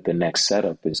what the next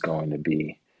setup is going to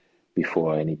be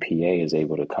before any PA is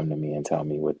able to come to me and tell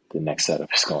me what the next setup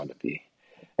is going to be.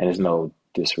 And there's no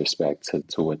disrespect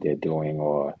to what they're doing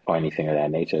or anything of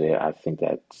that nature. I think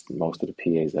that most of the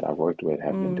PAs that I've worked with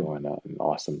have been doing an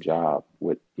awesome job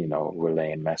with,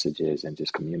 relaying messages and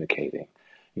just communicating,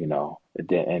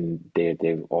 and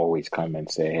they've always come and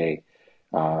say, hey,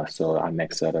 so our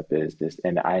next setup is this.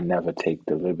 And I never take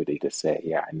the liberty to say,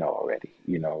 yeah, I know already.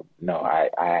 No, I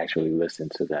actually listen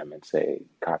to them and say,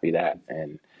 copy that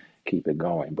and keep it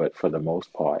going. But for the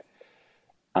most part,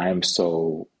 I'm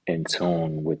so in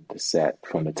tune with the set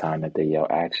from the time that they yell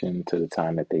action to the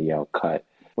time that they yell cut.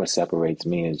 What separates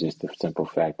me is just the simple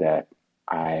fact that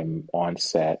I'm on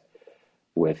set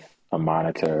with a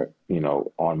monitor,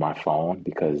 on my phone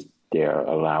because they're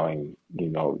allowing,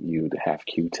 you to have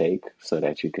Q take so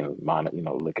that you can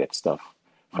look at stuff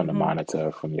from the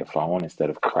monitor from your phone instead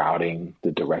of crowding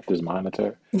the director's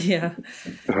monitor. Yeah.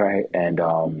 Right. And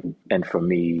for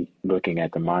me, looking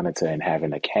at the monitor and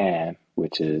having a can,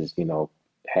 which is,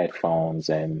 headphones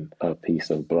and a piece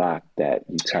of block that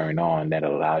you turn on that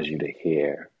allows you to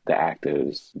hear the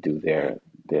actors do their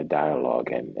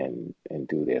dialogue and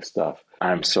do their stuff.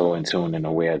 I'm so in tune and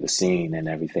aware of the scene and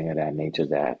everything of that nature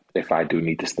that if I do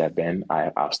need to step in,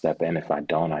 I'll step in. If I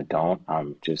don't, I don't.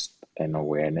 I'm just in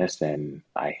awareness and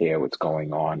I hear what's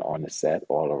going on the set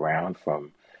all around,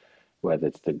 from whether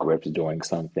it's the grips doing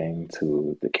something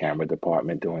to the camera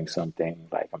department doing something.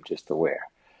 Like, I'm just aware.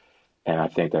 And I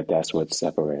think that that's what's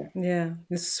separating. Yeah.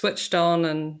 It's switched on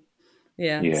and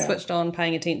switched on,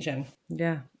 paying attention.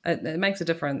 Yeah. It makes a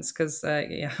difference because,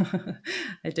 I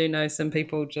do know some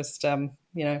people just,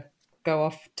 go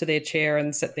off to their chair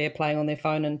and sit there playing on their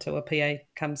phone until a PA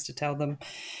comes to tell them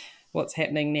what's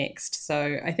happening next.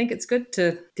 So I think it's good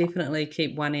to definitely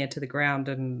keep one ear to the ground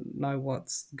and know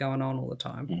what's going on all the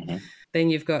time. Mm-hmm. Then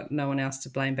you've got no one else to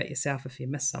blame but yourself if you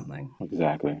miss something.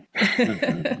 Exactly.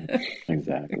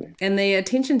 Exactly. And the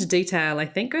attention to detail, I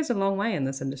think, goes a long way in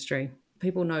this industry.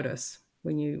 People notice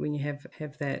when you have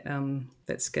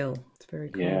that skill. It's very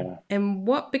cool. Yeah. And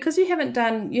because you haven't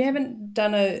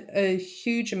done a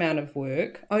huge amount of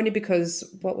work, only because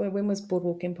when was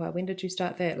Boardwalk Empire? When did you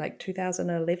start that? Like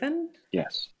 2011?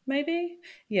 Yes. Maybe?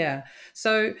 Yeah.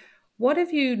 So what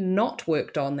have you not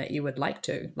worked on that you would like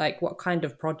to? Like, what kind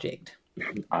of project?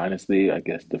 Honestly, I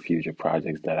guess the future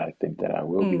projects that I think that I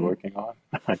will be working on,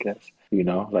 I guess,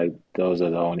 like those are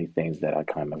the only things that I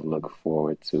kind of look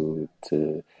forward to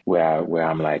where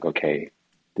I'm like, okay,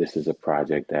 this is a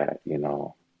project that,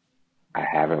 I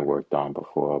haven't worked on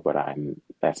before, but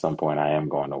at some point I am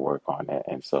going to work on it.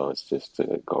 And so it's just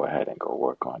to go ahead and go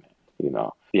work on it,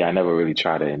 Yeah, I never really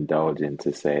try to indulge in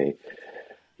to say,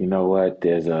 you know what,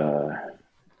 there's a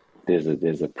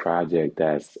project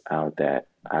that's out that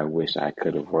I wish I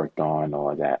could have worked on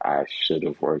or that I should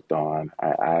have worked on.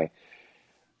 I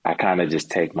kind of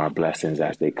just take my blessings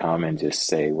as they come and just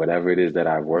say whatever it is that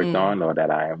I've worked on or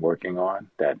that I am working on,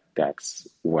 that's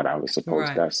what I was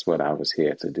supposed, that's what I was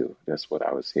here to do. That's what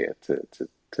I was here to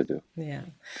do. Yeah.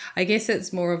 I guess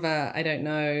it's more of I don't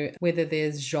know whether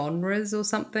there's genres or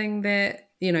something that,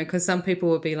 because some people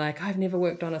would be like, I've never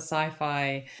worked on a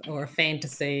sci-fi or a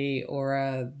fantasy or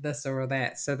a this or a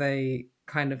that. So they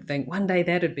kind of think one day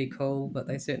that'd be cool, but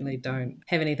they certainly don't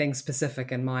have anything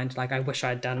specific in mind. Like, I wish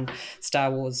I'd done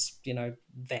Star Wars,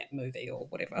 that movie or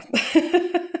whatever.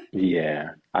 Yeah.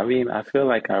 I mean, I feel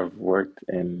like I've worked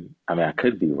I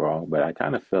could be wrong, but I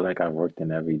kind of feel like I've worked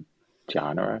in every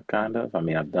genre, kind of. I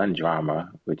mean, I've done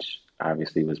drama, which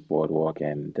obviously was Boardwalk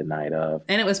and The Night Of,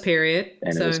 And it was period.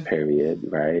 and it was So, period,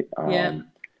 right? yeah,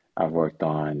 I've worked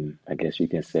on, I guess you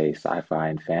can say, sci-fi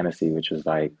and fantasy, which was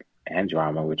like, and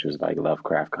drama, which was like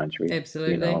Lovecraft Country. You know, it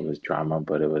absolutely. was drama,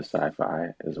 but it was sci-fi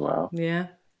as well. Yeah,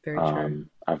 very true.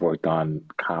 I've worked on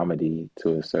comedy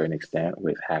to a certain extent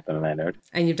with Hack and Leonard,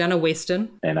 And you've done a Western.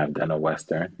 and I've done a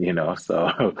Western, you know,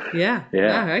 so Yeah.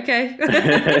 yeah. Wow, okay.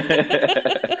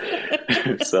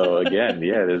 So again,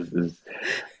 yeah, this is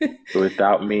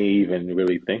without me even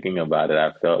really thinking about it,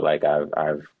 I felt like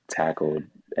I've tackled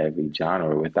every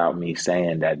genre without me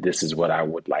saying that this is what I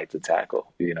would like to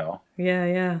tackle, you know. Yeah,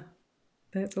 yeah.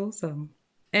 That's awesome.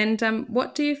 And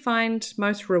what do you find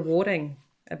most rewarding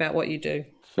about what you do?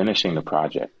 Finishing the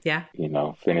project, Yeah. you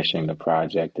know, finishing the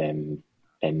project and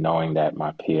knowing that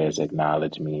my peers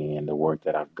acknowledge me and the work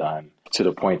that I've done to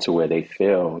the point to where they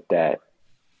feel that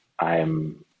I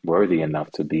am worthy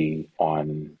enough to be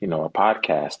on, you know, a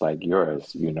podcast like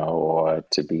yours, you know, or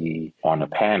to be on a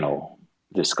panel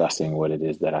discussing what it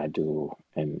is that I do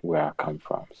and where I come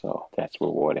from. So that's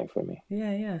rewarding for me.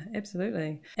 Yeah, yeah,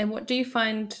 absolutely. And what do you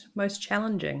find most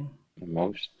challenging? The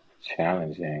most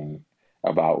challenging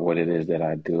about what it is that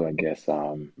I do, I guess,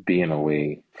 being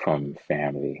away from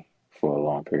family for a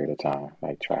long period of time,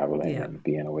 like traveling Yeah. and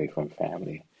being away from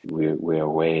family. We're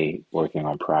away working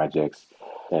on projects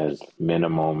as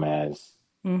minimum as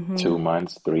 2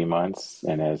 months, 3 months,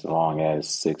 and as long as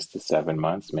 6 to 7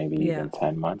 months, maybe Yeah. even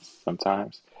 10 months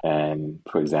sometimes. And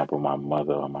for example, my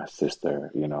mother or my sister,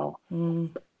 you know,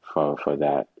 for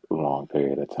that long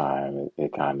period of time,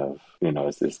 it kind of, you know,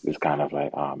 it's kind of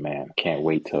like, oh man, can't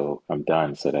wait till I'm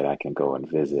done so that I can go and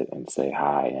visit and say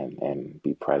hi and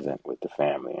be present with the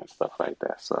family and stuff like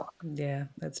that. So Yeah,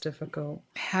 that's difficult.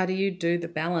 How do you do the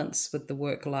balance with the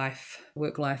work life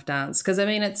dance? Because I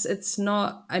mean, it's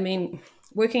not. I mean,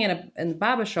 working in the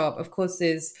barber shop, of course,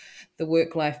 there's the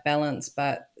work life balance,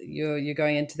 but you're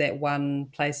going into that one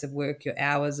place of work. Your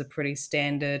hours are pretty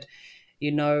standard.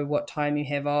 You know what time you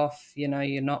have off. You know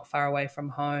you're not far away from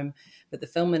home. But the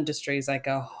film industry is like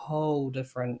a whole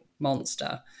different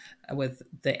monster with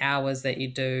the hours that you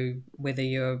do, whether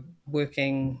you're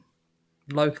working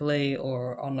locally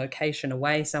or on location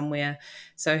away somewhere.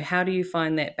 So how do you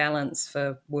find that balance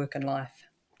for work and life?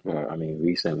 well, I mean,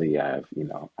 recently I've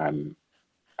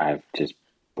just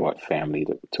brought family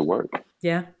to work.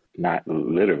 Yeah. Not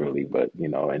literally, but you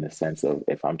know, in the sense of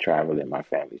if I'm traveling, my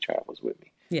family travels with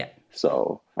me. Yeah.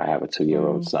 So I have a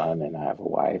 2-year-old son and I have a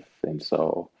wife. And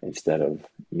so instead of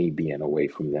me being away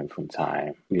from them from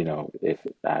time, you know, if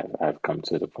I've come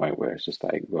to the point where it's just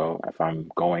like, well, if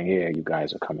I'm going here, you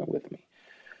guys are coming with me.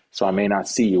 So I may not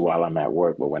see you while I'm at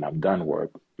work, but when I'm done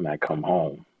work and I come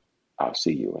home, I'll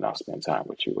see you and I'll spend time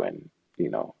with you. And, you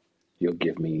know, you'll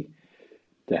give me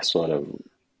that sort of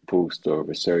boost or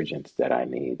resurgence that I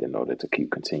need in order to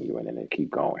keep continuing and then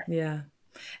keep going. Yeah.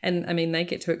 And I mean, they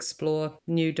get to explore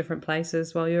new different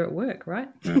places while you're at work, right?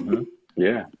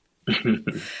 Yeah.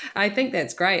 I think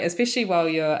that's great, especially while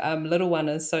your little one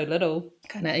is so little,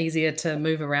 kind of easier to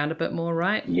move around a bit more,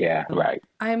 right? Yeah, right.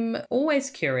 I'm always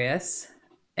curious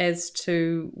as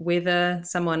to whether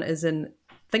someone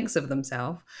thinks of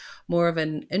themselves more of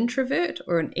an introvert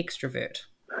or an extrovert.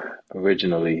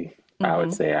 Originally, I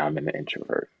would say I'm an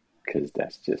introvert because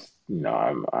that's just, you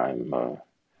know,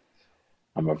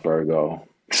 I'm a Virgo,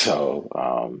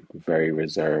 so very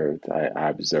reserved. I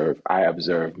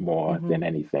observe more than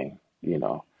anything, you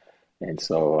know, and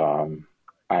so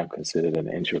I'm considered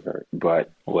an introvert.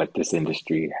 But what this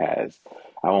industry has,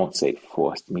 I won't say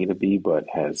forced me to be, but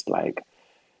has like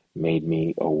made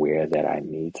me aware that I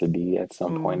need to be at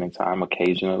some point in time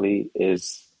occasionally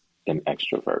is an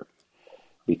extrovert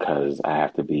because I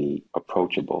have to be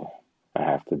approachable. I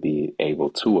have to be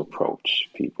able to approach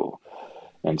people.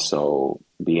 And so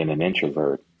being an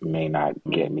introvert may not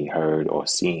get me heard or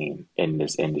seen in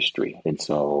this industry. And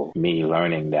so me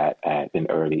learning that at an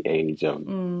early age of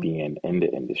being in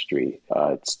the industry,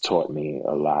 it's taught me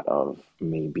a lot of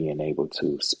me being able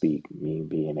to speak, me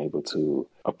being able to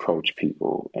approach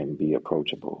people and be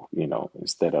approachable, you know,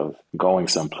 instead of going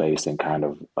someplace and kind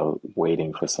of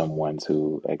waiting for someone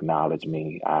to acknowledge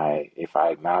me. If I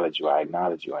acknowledge you, I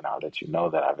acknowledge you and I'll let you know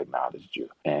that I've acknowledged you.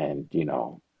 And, you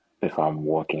know, if I'm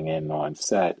walking in on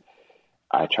set,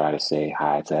 I try to say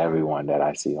hi to everyone that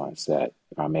I see on set.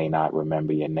 I may not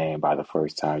remember your name by the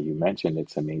first time you mentioned it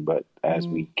to me, but as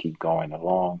we keep going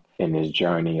along in this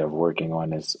journey of working on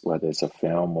this, whether it's a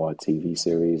film or a TV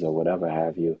series or whatever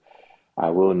have you, I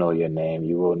will know your name.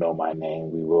 You will know my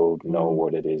name. We will know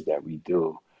what it is that we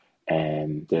do.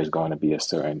 and there's going to be a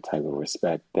certain type of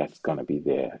respect that's going to be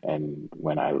there. And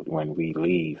when we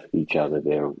leave each other,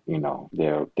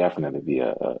 there'll definitely be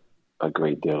a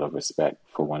great deal of respect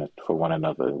for one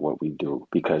another, what we do,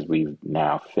 because we've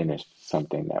now finished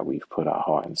something that we've put our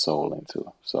heart and soul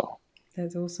into. So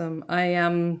that's awesome. I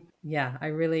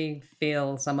really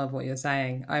feel some of what you're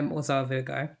saying. I'm also a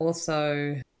Virgo.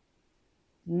 Also,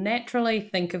 naturally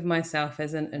think of myself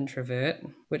as an introvert,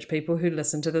 which people who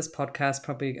listen to this podcast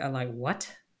probably are like,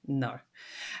 what? No.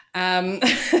 Same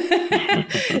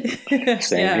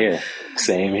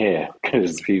here,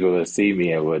 because people will see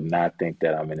me and would not think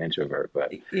that I'm an introvert,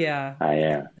 but Yeah. I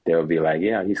am. They'll be like,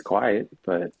 yeah, he's quiet,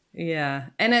 but yeah.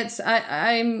 And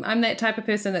I'm that type of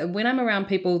person that when I'm around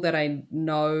people that I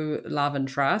know, love, and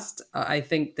trust, I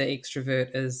think the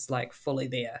extrovert is like fully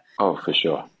there. oh, for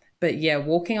sure. But yeah,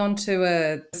 walking onto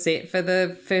a set for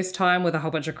the first time with a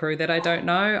whole bunch of crew that I don't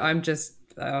know,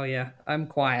 I'm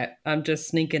quiet. I'm just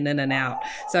sneaking in and out.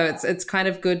 So it's kind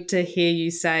of good to hear you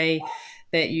say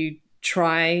that you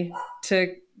try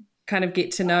to kind of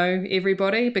get to know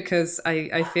everybody, because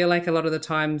I feel like a lot of the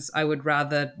times I would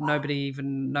rather nobody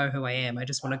even know who I am. I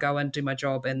just want to go and do my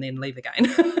job and then leave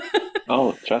again.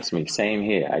 Oh, trust me, same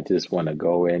here. I just want to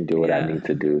go in, do what I need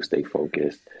to do, stay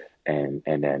focused, and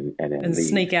leave.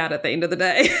 Sneak out at the end of the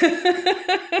day.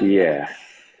 Yeah,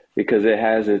 because it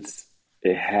has its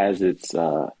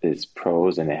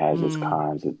pros and it has its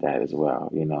cons of that as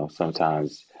well.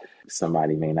 Sometimes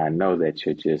somebody may not know that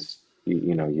you're just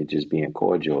being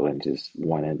cordial and just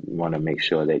want to make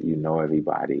sure that you know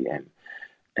everybody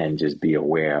and just be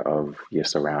aware of your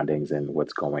surroundings and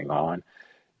what's going on.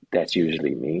 That's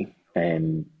usually me,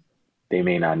 and they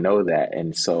may not know that,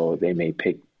 and so they may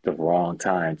pick the wrong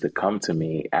time to come to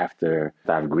me after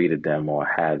I've greeted them or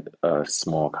had a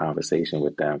small conversation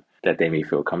with them, that they may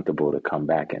feel comfortable to come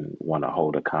back and want to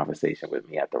hold a conversation with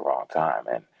me at the wrong time.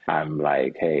 And I'm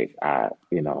like, hey,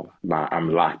 I'm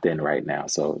locked in right now.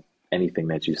 So anything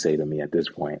that you say to me at this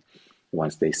point,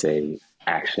 once they say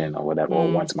action or whatever, or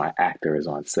once my actor is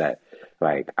on set,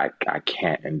 like I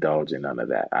can't indulge in none of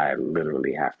that. I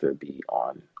literally have to be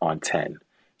on 10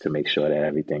 to make sure that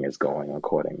everything is going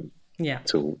according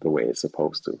to the way it's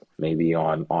supposed to. Maybe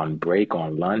on break,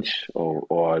 on lunch,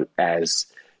 or as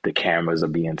the cameras are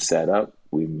being set up,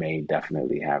 we may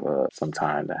definitely have some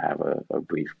time to have a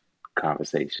brief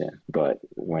conversation. But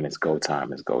when it's go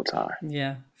time, it's go time.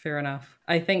 Yeah, fair enough.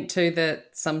 I think too that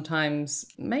sometimes,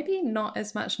 maybe not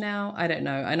as much now, I don't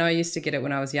know. I know I used to get it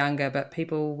when I was younger, but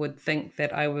people would think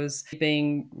that I was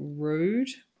being rude,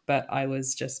 but I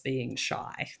was just being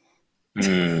shy.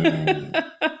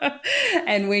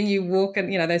 And when you walk in,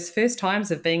 those first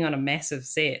times of being on a massive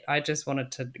set, I just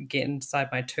wanted to get inside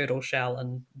my turtle shell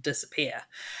and disappear.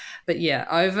 But yeah,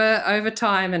 over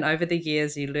time and over the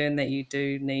years, you learn that you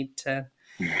do need to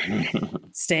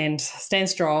stand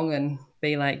strong and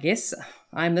be like, yes,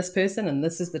 I'm this person and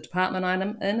this is the department I'm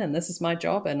in and this is my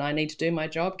job and I need to do my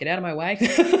job. Get out of my way.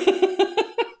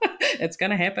 It's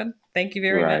going to happen. Thank you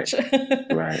very much.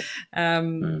 Right.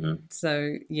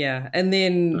 So, yeah. And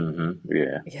then,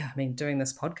 I mean, doing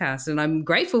this podcast, and I'm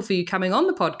grateful for you coming on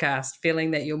the podcast,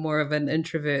 feeling that you're more of an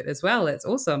introvert as well. It's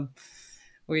awesome.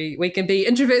 We can be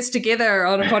introverts together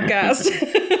on a podcast.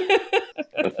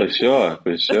 For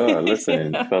sure.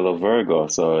 Listen, fellow Virgo.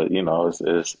 So,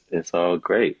 it's all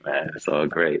great, man. It's all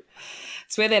great.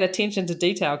 It's where that attention to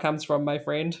detail comes from, my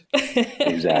friend.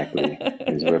 Exactly.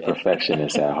 Because we're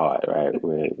perfectionists at heart, right?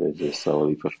 We're just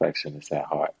solely perfectionists at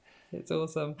heart. It's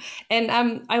awesome. And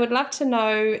I would love to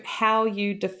know how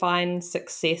you define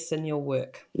success in your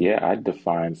work. Yeah, I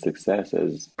define success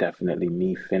as definitely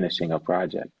me finishing a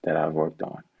project that I've worked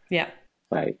on. Yeah.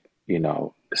 Like,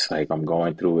 it's like I'm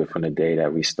going through it from the day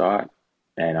that we start,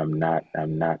 and I'm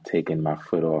not taking my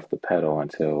foot off the pedal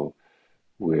until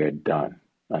we're done,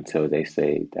 until they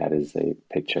say that is a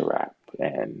picture wrap.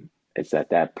 And it's at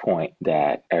that point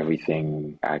that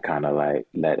everything, I kind of like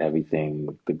let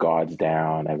everything, the guards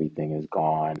down, everything is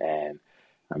gone, and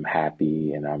I'm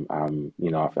happy, and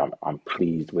I'm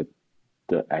pleased with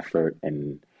the effort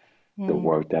and the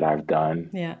work that I've done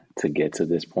to get to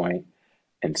this point.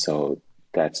 And so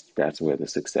that's where the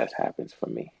success happens for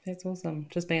me. That's awesome.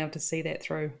 Just being able to see that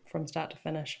through from start to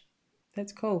finish.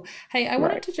 That's cool. Hey, I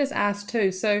wanted to just ask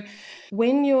too, so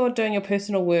when you're doing your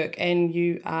personal work and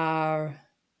you are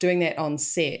doing that on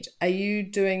set, are you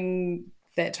doing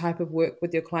that type of work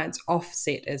with your clients off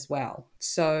set as well?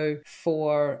 So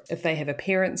for if they have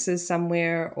appearances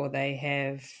somewhere or they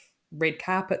have red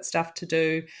carpet stuff to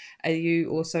do, are you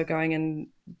also going and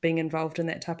being involved in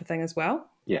that type of thing as well?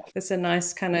 Yes. It's a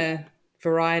nice kind of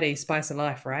variety, spice of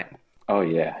life, right? Oh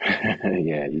yeah.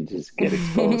 Yeah, you just get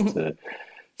exposed to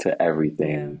Yeah.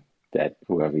 everything that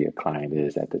whoever your client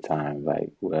is at the time, like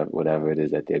whatever it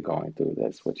is that they're going through,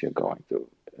 that's what you're going through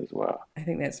as well. I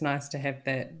think that's nice to have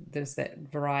that. There's that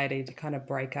variety to kind of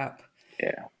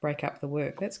Yeah. break up the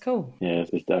work. That's cool. Yeah,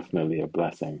 it's definitely a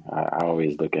blessing. I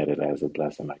always look at it as a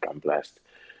blessing. Like I'm blessed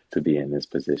to be in this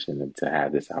position and to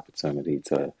have this opportunity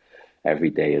to every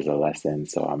day is a lesson.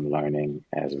 So I'm learning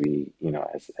as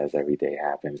as every day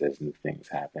happens, as new things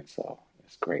happen. So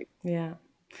it's great. Yeah.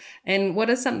 And what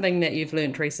is something that you've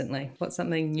learned recently? What's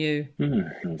something new?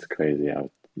 It's crazy. I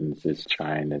was just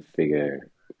trying to figure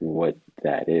what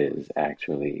that is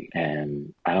actually.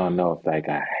 And I don't know if like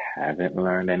I haven't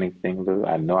learned anything new.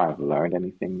 I know I've learned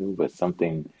anything new, but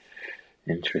something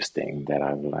interesting that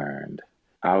I've learned.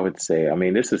 I would say, I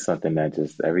mean, this is something that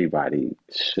just everybody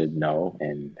should know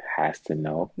and has to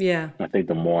know. Yeah. I think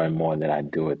the more and more that I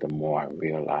do it, the more I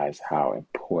realize how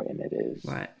important it is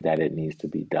Right. that it needs to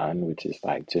be done, which is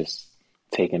like just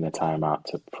taking the time out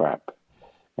to prep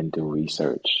and do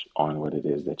research on what it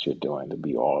is that you're doing, to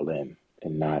be all in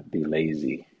and not be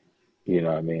lazy. You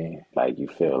know what I mean? Like you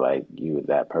feel like you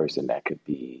that person that could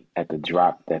be at the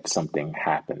drop that something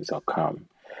happens or come.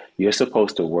 You're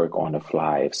supposed to work on the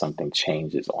fly if something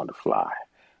changes on the fly,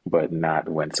 but not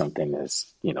when something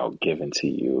is, given to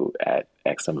you at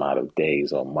X amount of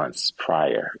days or months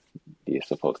prior. You're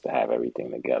supposed to have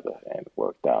everything together and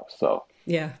worked out. So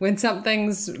Yeah. When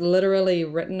something's literally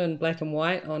written in black and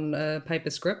white on a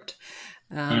paper script,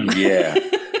 yeah.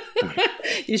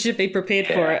 you should be prepared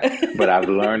for Yeah, it. but I've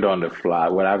learned on the fly.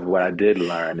 What I did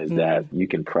learn is that you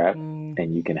can prep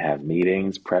and you can have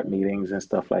meetings, prep meetings and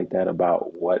stuff like that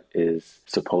about what is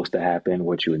supposed to happen,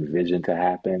 what you envision to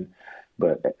happen.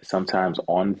 But sometimes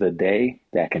on the day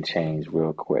that can change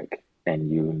real quick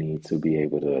and you need to be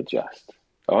able to adjust.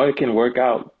 Or it can work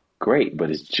out great, but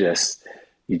it's just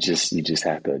you just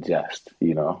have to adjust.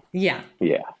 Yeah.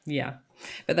 Yeah. Yeah.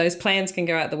 But those plans can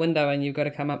go out the window and you've got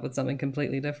to come up with something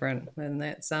completely different. And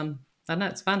that's I don't know,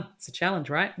 it's fun. It's a challenge,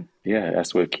 right? Yeah,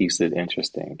 that's what keeps it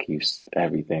interesting, keeps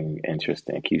everything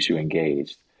interesting, keeps you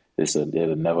engaged.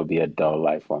 It'll never be a dull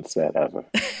life on set ever.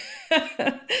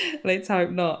 Let's hope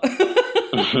not.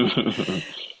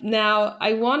 Now,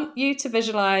 I want you to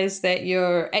visualize that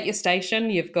you're at your station,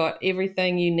 you've got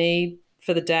everything you need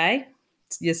for the day.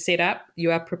 You're set up, you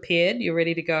are prepared, you're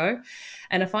ready to go.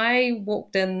 And if I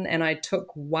walked in and I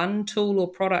took one tool or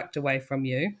product away from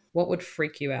you, what would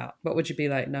freak you out? What would you be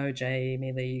like, no,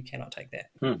 Jamie Lee, you cannot take that?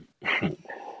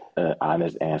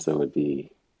 Honest answer would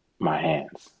be my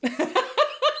hands.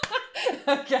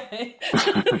 Okay.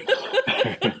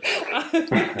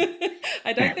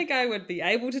 I don't think I would be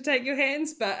able to take your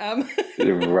hands, but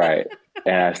Right.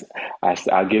 And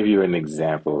I'll give you an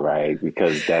example, right?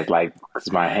 Because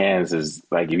cause my hands is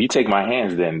like, if you take my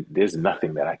hands, then there's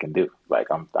nothing that I can do. Like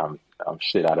I'm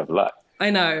shit out of luck. I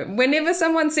know. Whenever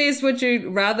someone says, would you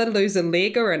rather lose a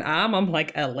leg or an arm? I'm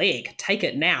like, a leg. Take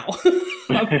it now.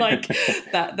 I'm like,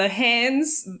 the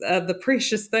hands are the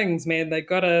precious things, man. They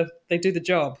do the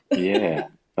job. Yeah.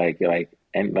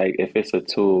 And if it's a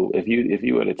tool, if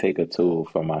you were to take a tool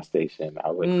from my station,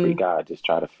 I would freak out. Just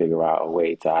try to figure out a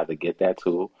way to either get that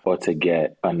tool or to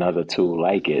get another tool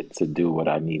like it to do what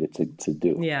I needed to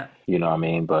do. Yeah. You know what I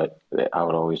mean? But I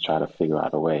would always try to figure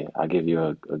out a way. I'll give you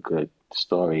a good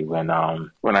story. When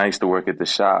I used to work at the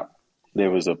shop, there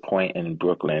was a point in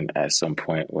Brooklyn at some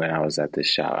point when I was at the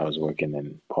shop, I was working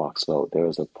in Park Slope. There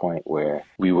was a point where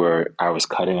I was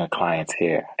cutting a client's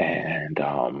hair and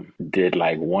did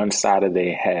like one side of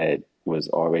their head was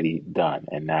already done.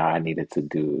 And now I needed to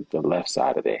do the left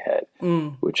side of their head,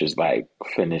 which is like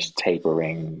finish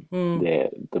tapering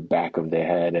the back of their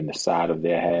head and the side of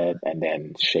their head and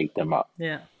then shape them up.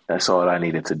 Yeah. That's all I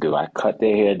needed to do. I cut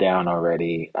their hair down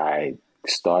already. I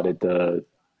started the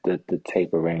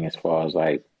tapering as far as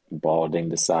like balding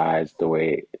the sides the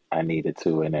way I needed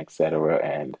to and etc.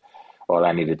 And all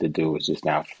I needed to do was just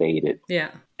now fade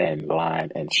it and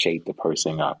line and shape the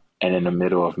person up. And in the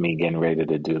middle of me getting ready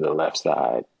to do the left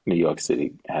side, New York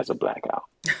City has a blackout.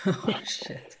 Oh,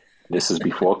 shit. This is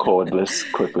before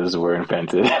cordless clippers were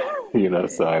invented,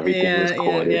 so everything was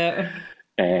corded. Yeah.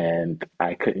 And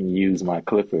I couldn't use my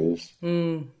clippers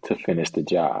to finish the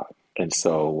job. And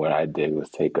so what I did was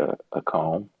take a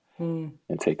comb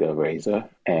and take a razor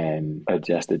and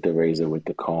adjusted the razor with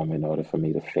the comb in order for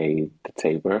me to fade the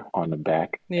taper on the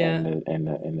back and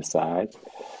the sides.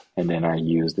 And then I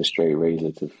used the straight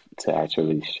razor to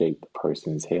actually shape the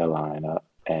person's hairline up.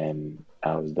 And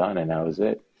I was done and that was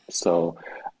it. So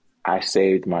I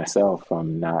saved myself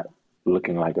from not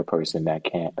looking like a person that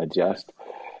can't adjust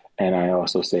And I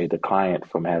also saved the client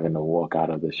from having to walk out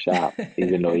of the shop,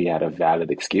 even though he had a valid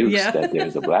excuse that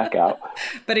there's a blackout.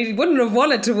 But he wouldn't have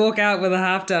wanted to walk out with a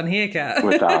half-done haircut.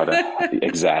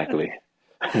 Exactly.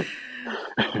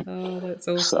 Oh, that's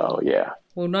awesome. So, yeah.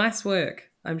 Well, nice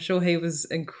work. I'm sure he was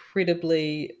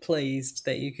incredibly pleased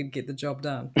that you could get the job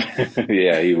done.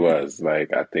 Yeah, he was.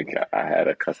 Like, I think I had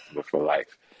a customer for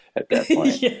life at that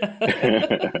point.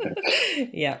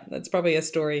 Yeah, that's probably a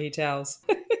story he tells.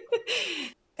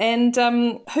 And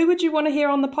who would you want to hear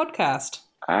on the podcast?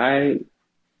 I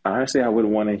would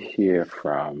want to hear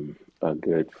from a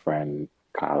good friend,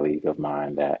 colleague of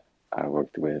mine that I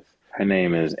worked with. Her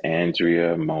name is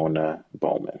Andrea Mona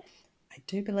Bowman. I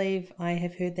do believe I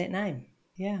have heard that name.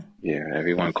 Yeah. Yeah,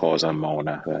 everyone calls her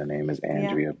Mona. Her name is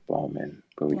Andrea Bowman,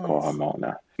 but we call her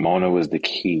Mona. Mona was the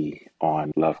key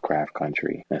on Lovecraft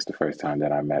Country. That's the first time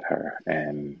that I met her.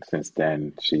 And since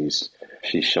then, she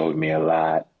showed me a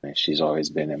lot, and she's always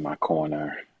been in my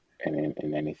corner and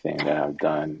in anything that I've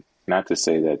done. Not to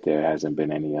say that there hasn't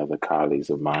been any other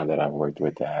colleagues of mine that I've worked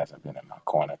with that hasn't been in my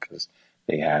corner, because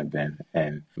they have been.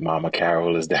 And Mama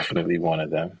Carol is definitely one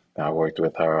of them. I worked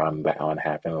with her on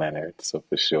Hap and Leonard, so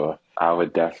for sure. I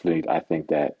think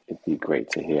that it'd be great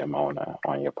to hear Mona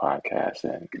on your podcast,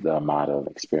 and the amount of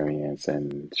experience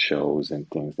and shows and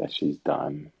things that she's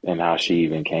done, and how she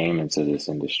even came into this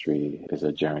industry is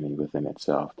a journey within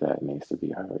itself that needs to be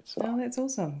heard. So. Oh, that's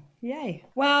awesome. Yay.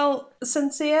 Well,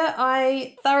 Sincere,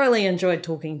 I thoroughly enjoyed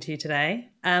talking to you today.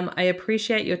 I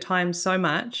appreciate your time so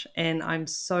much, and I'm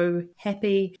so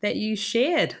happy that you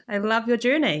shared. I love your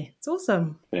journey. It's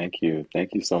awesome. Thank you.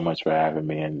 Thank you so much for having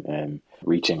me and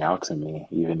reaching out to me,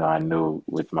 even though I knew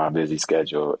with my busy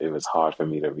schedule, it was hard for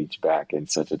me to reach back in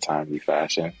such a timely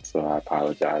fashion. So I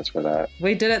apologize for that.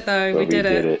 We did it, though. We did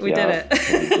it. We did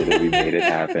it. We made it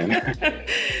happen.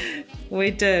 We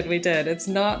did. It's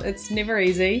never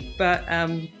easy, but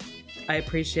I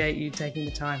appreciate you taking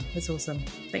the time. It's awesome.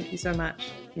 Thank you so much.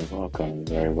 You're welcome.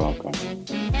 You're very welcome.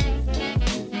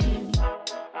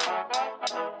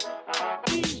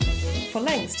 For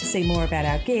links to see more about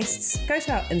our guests, go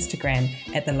to our Instagram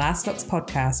at The Last Looks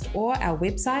Podcast or our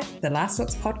website,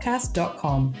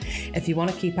 thelastlookspodcast.com. If you want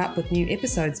to keep up with new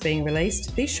episodes being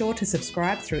released, be sure to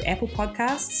subscribe through Apple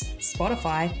Podcasts,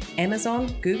 Spotify, Amazon,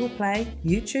 Google Play,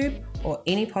 YouTube, or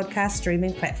any podcast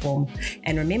streaming platform.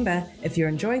 And remember, if you're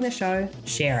enjoying the show,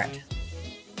 share it.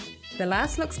 The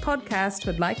Last Looks podcast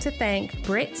would like to thank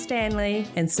Brett Stanley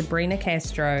and Sabrina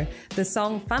Castro. The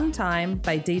song Fun Time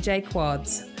by DJ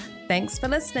Quads. Thanks for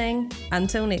listening.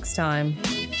 Until next time.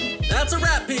 That's a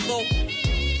wrap, people.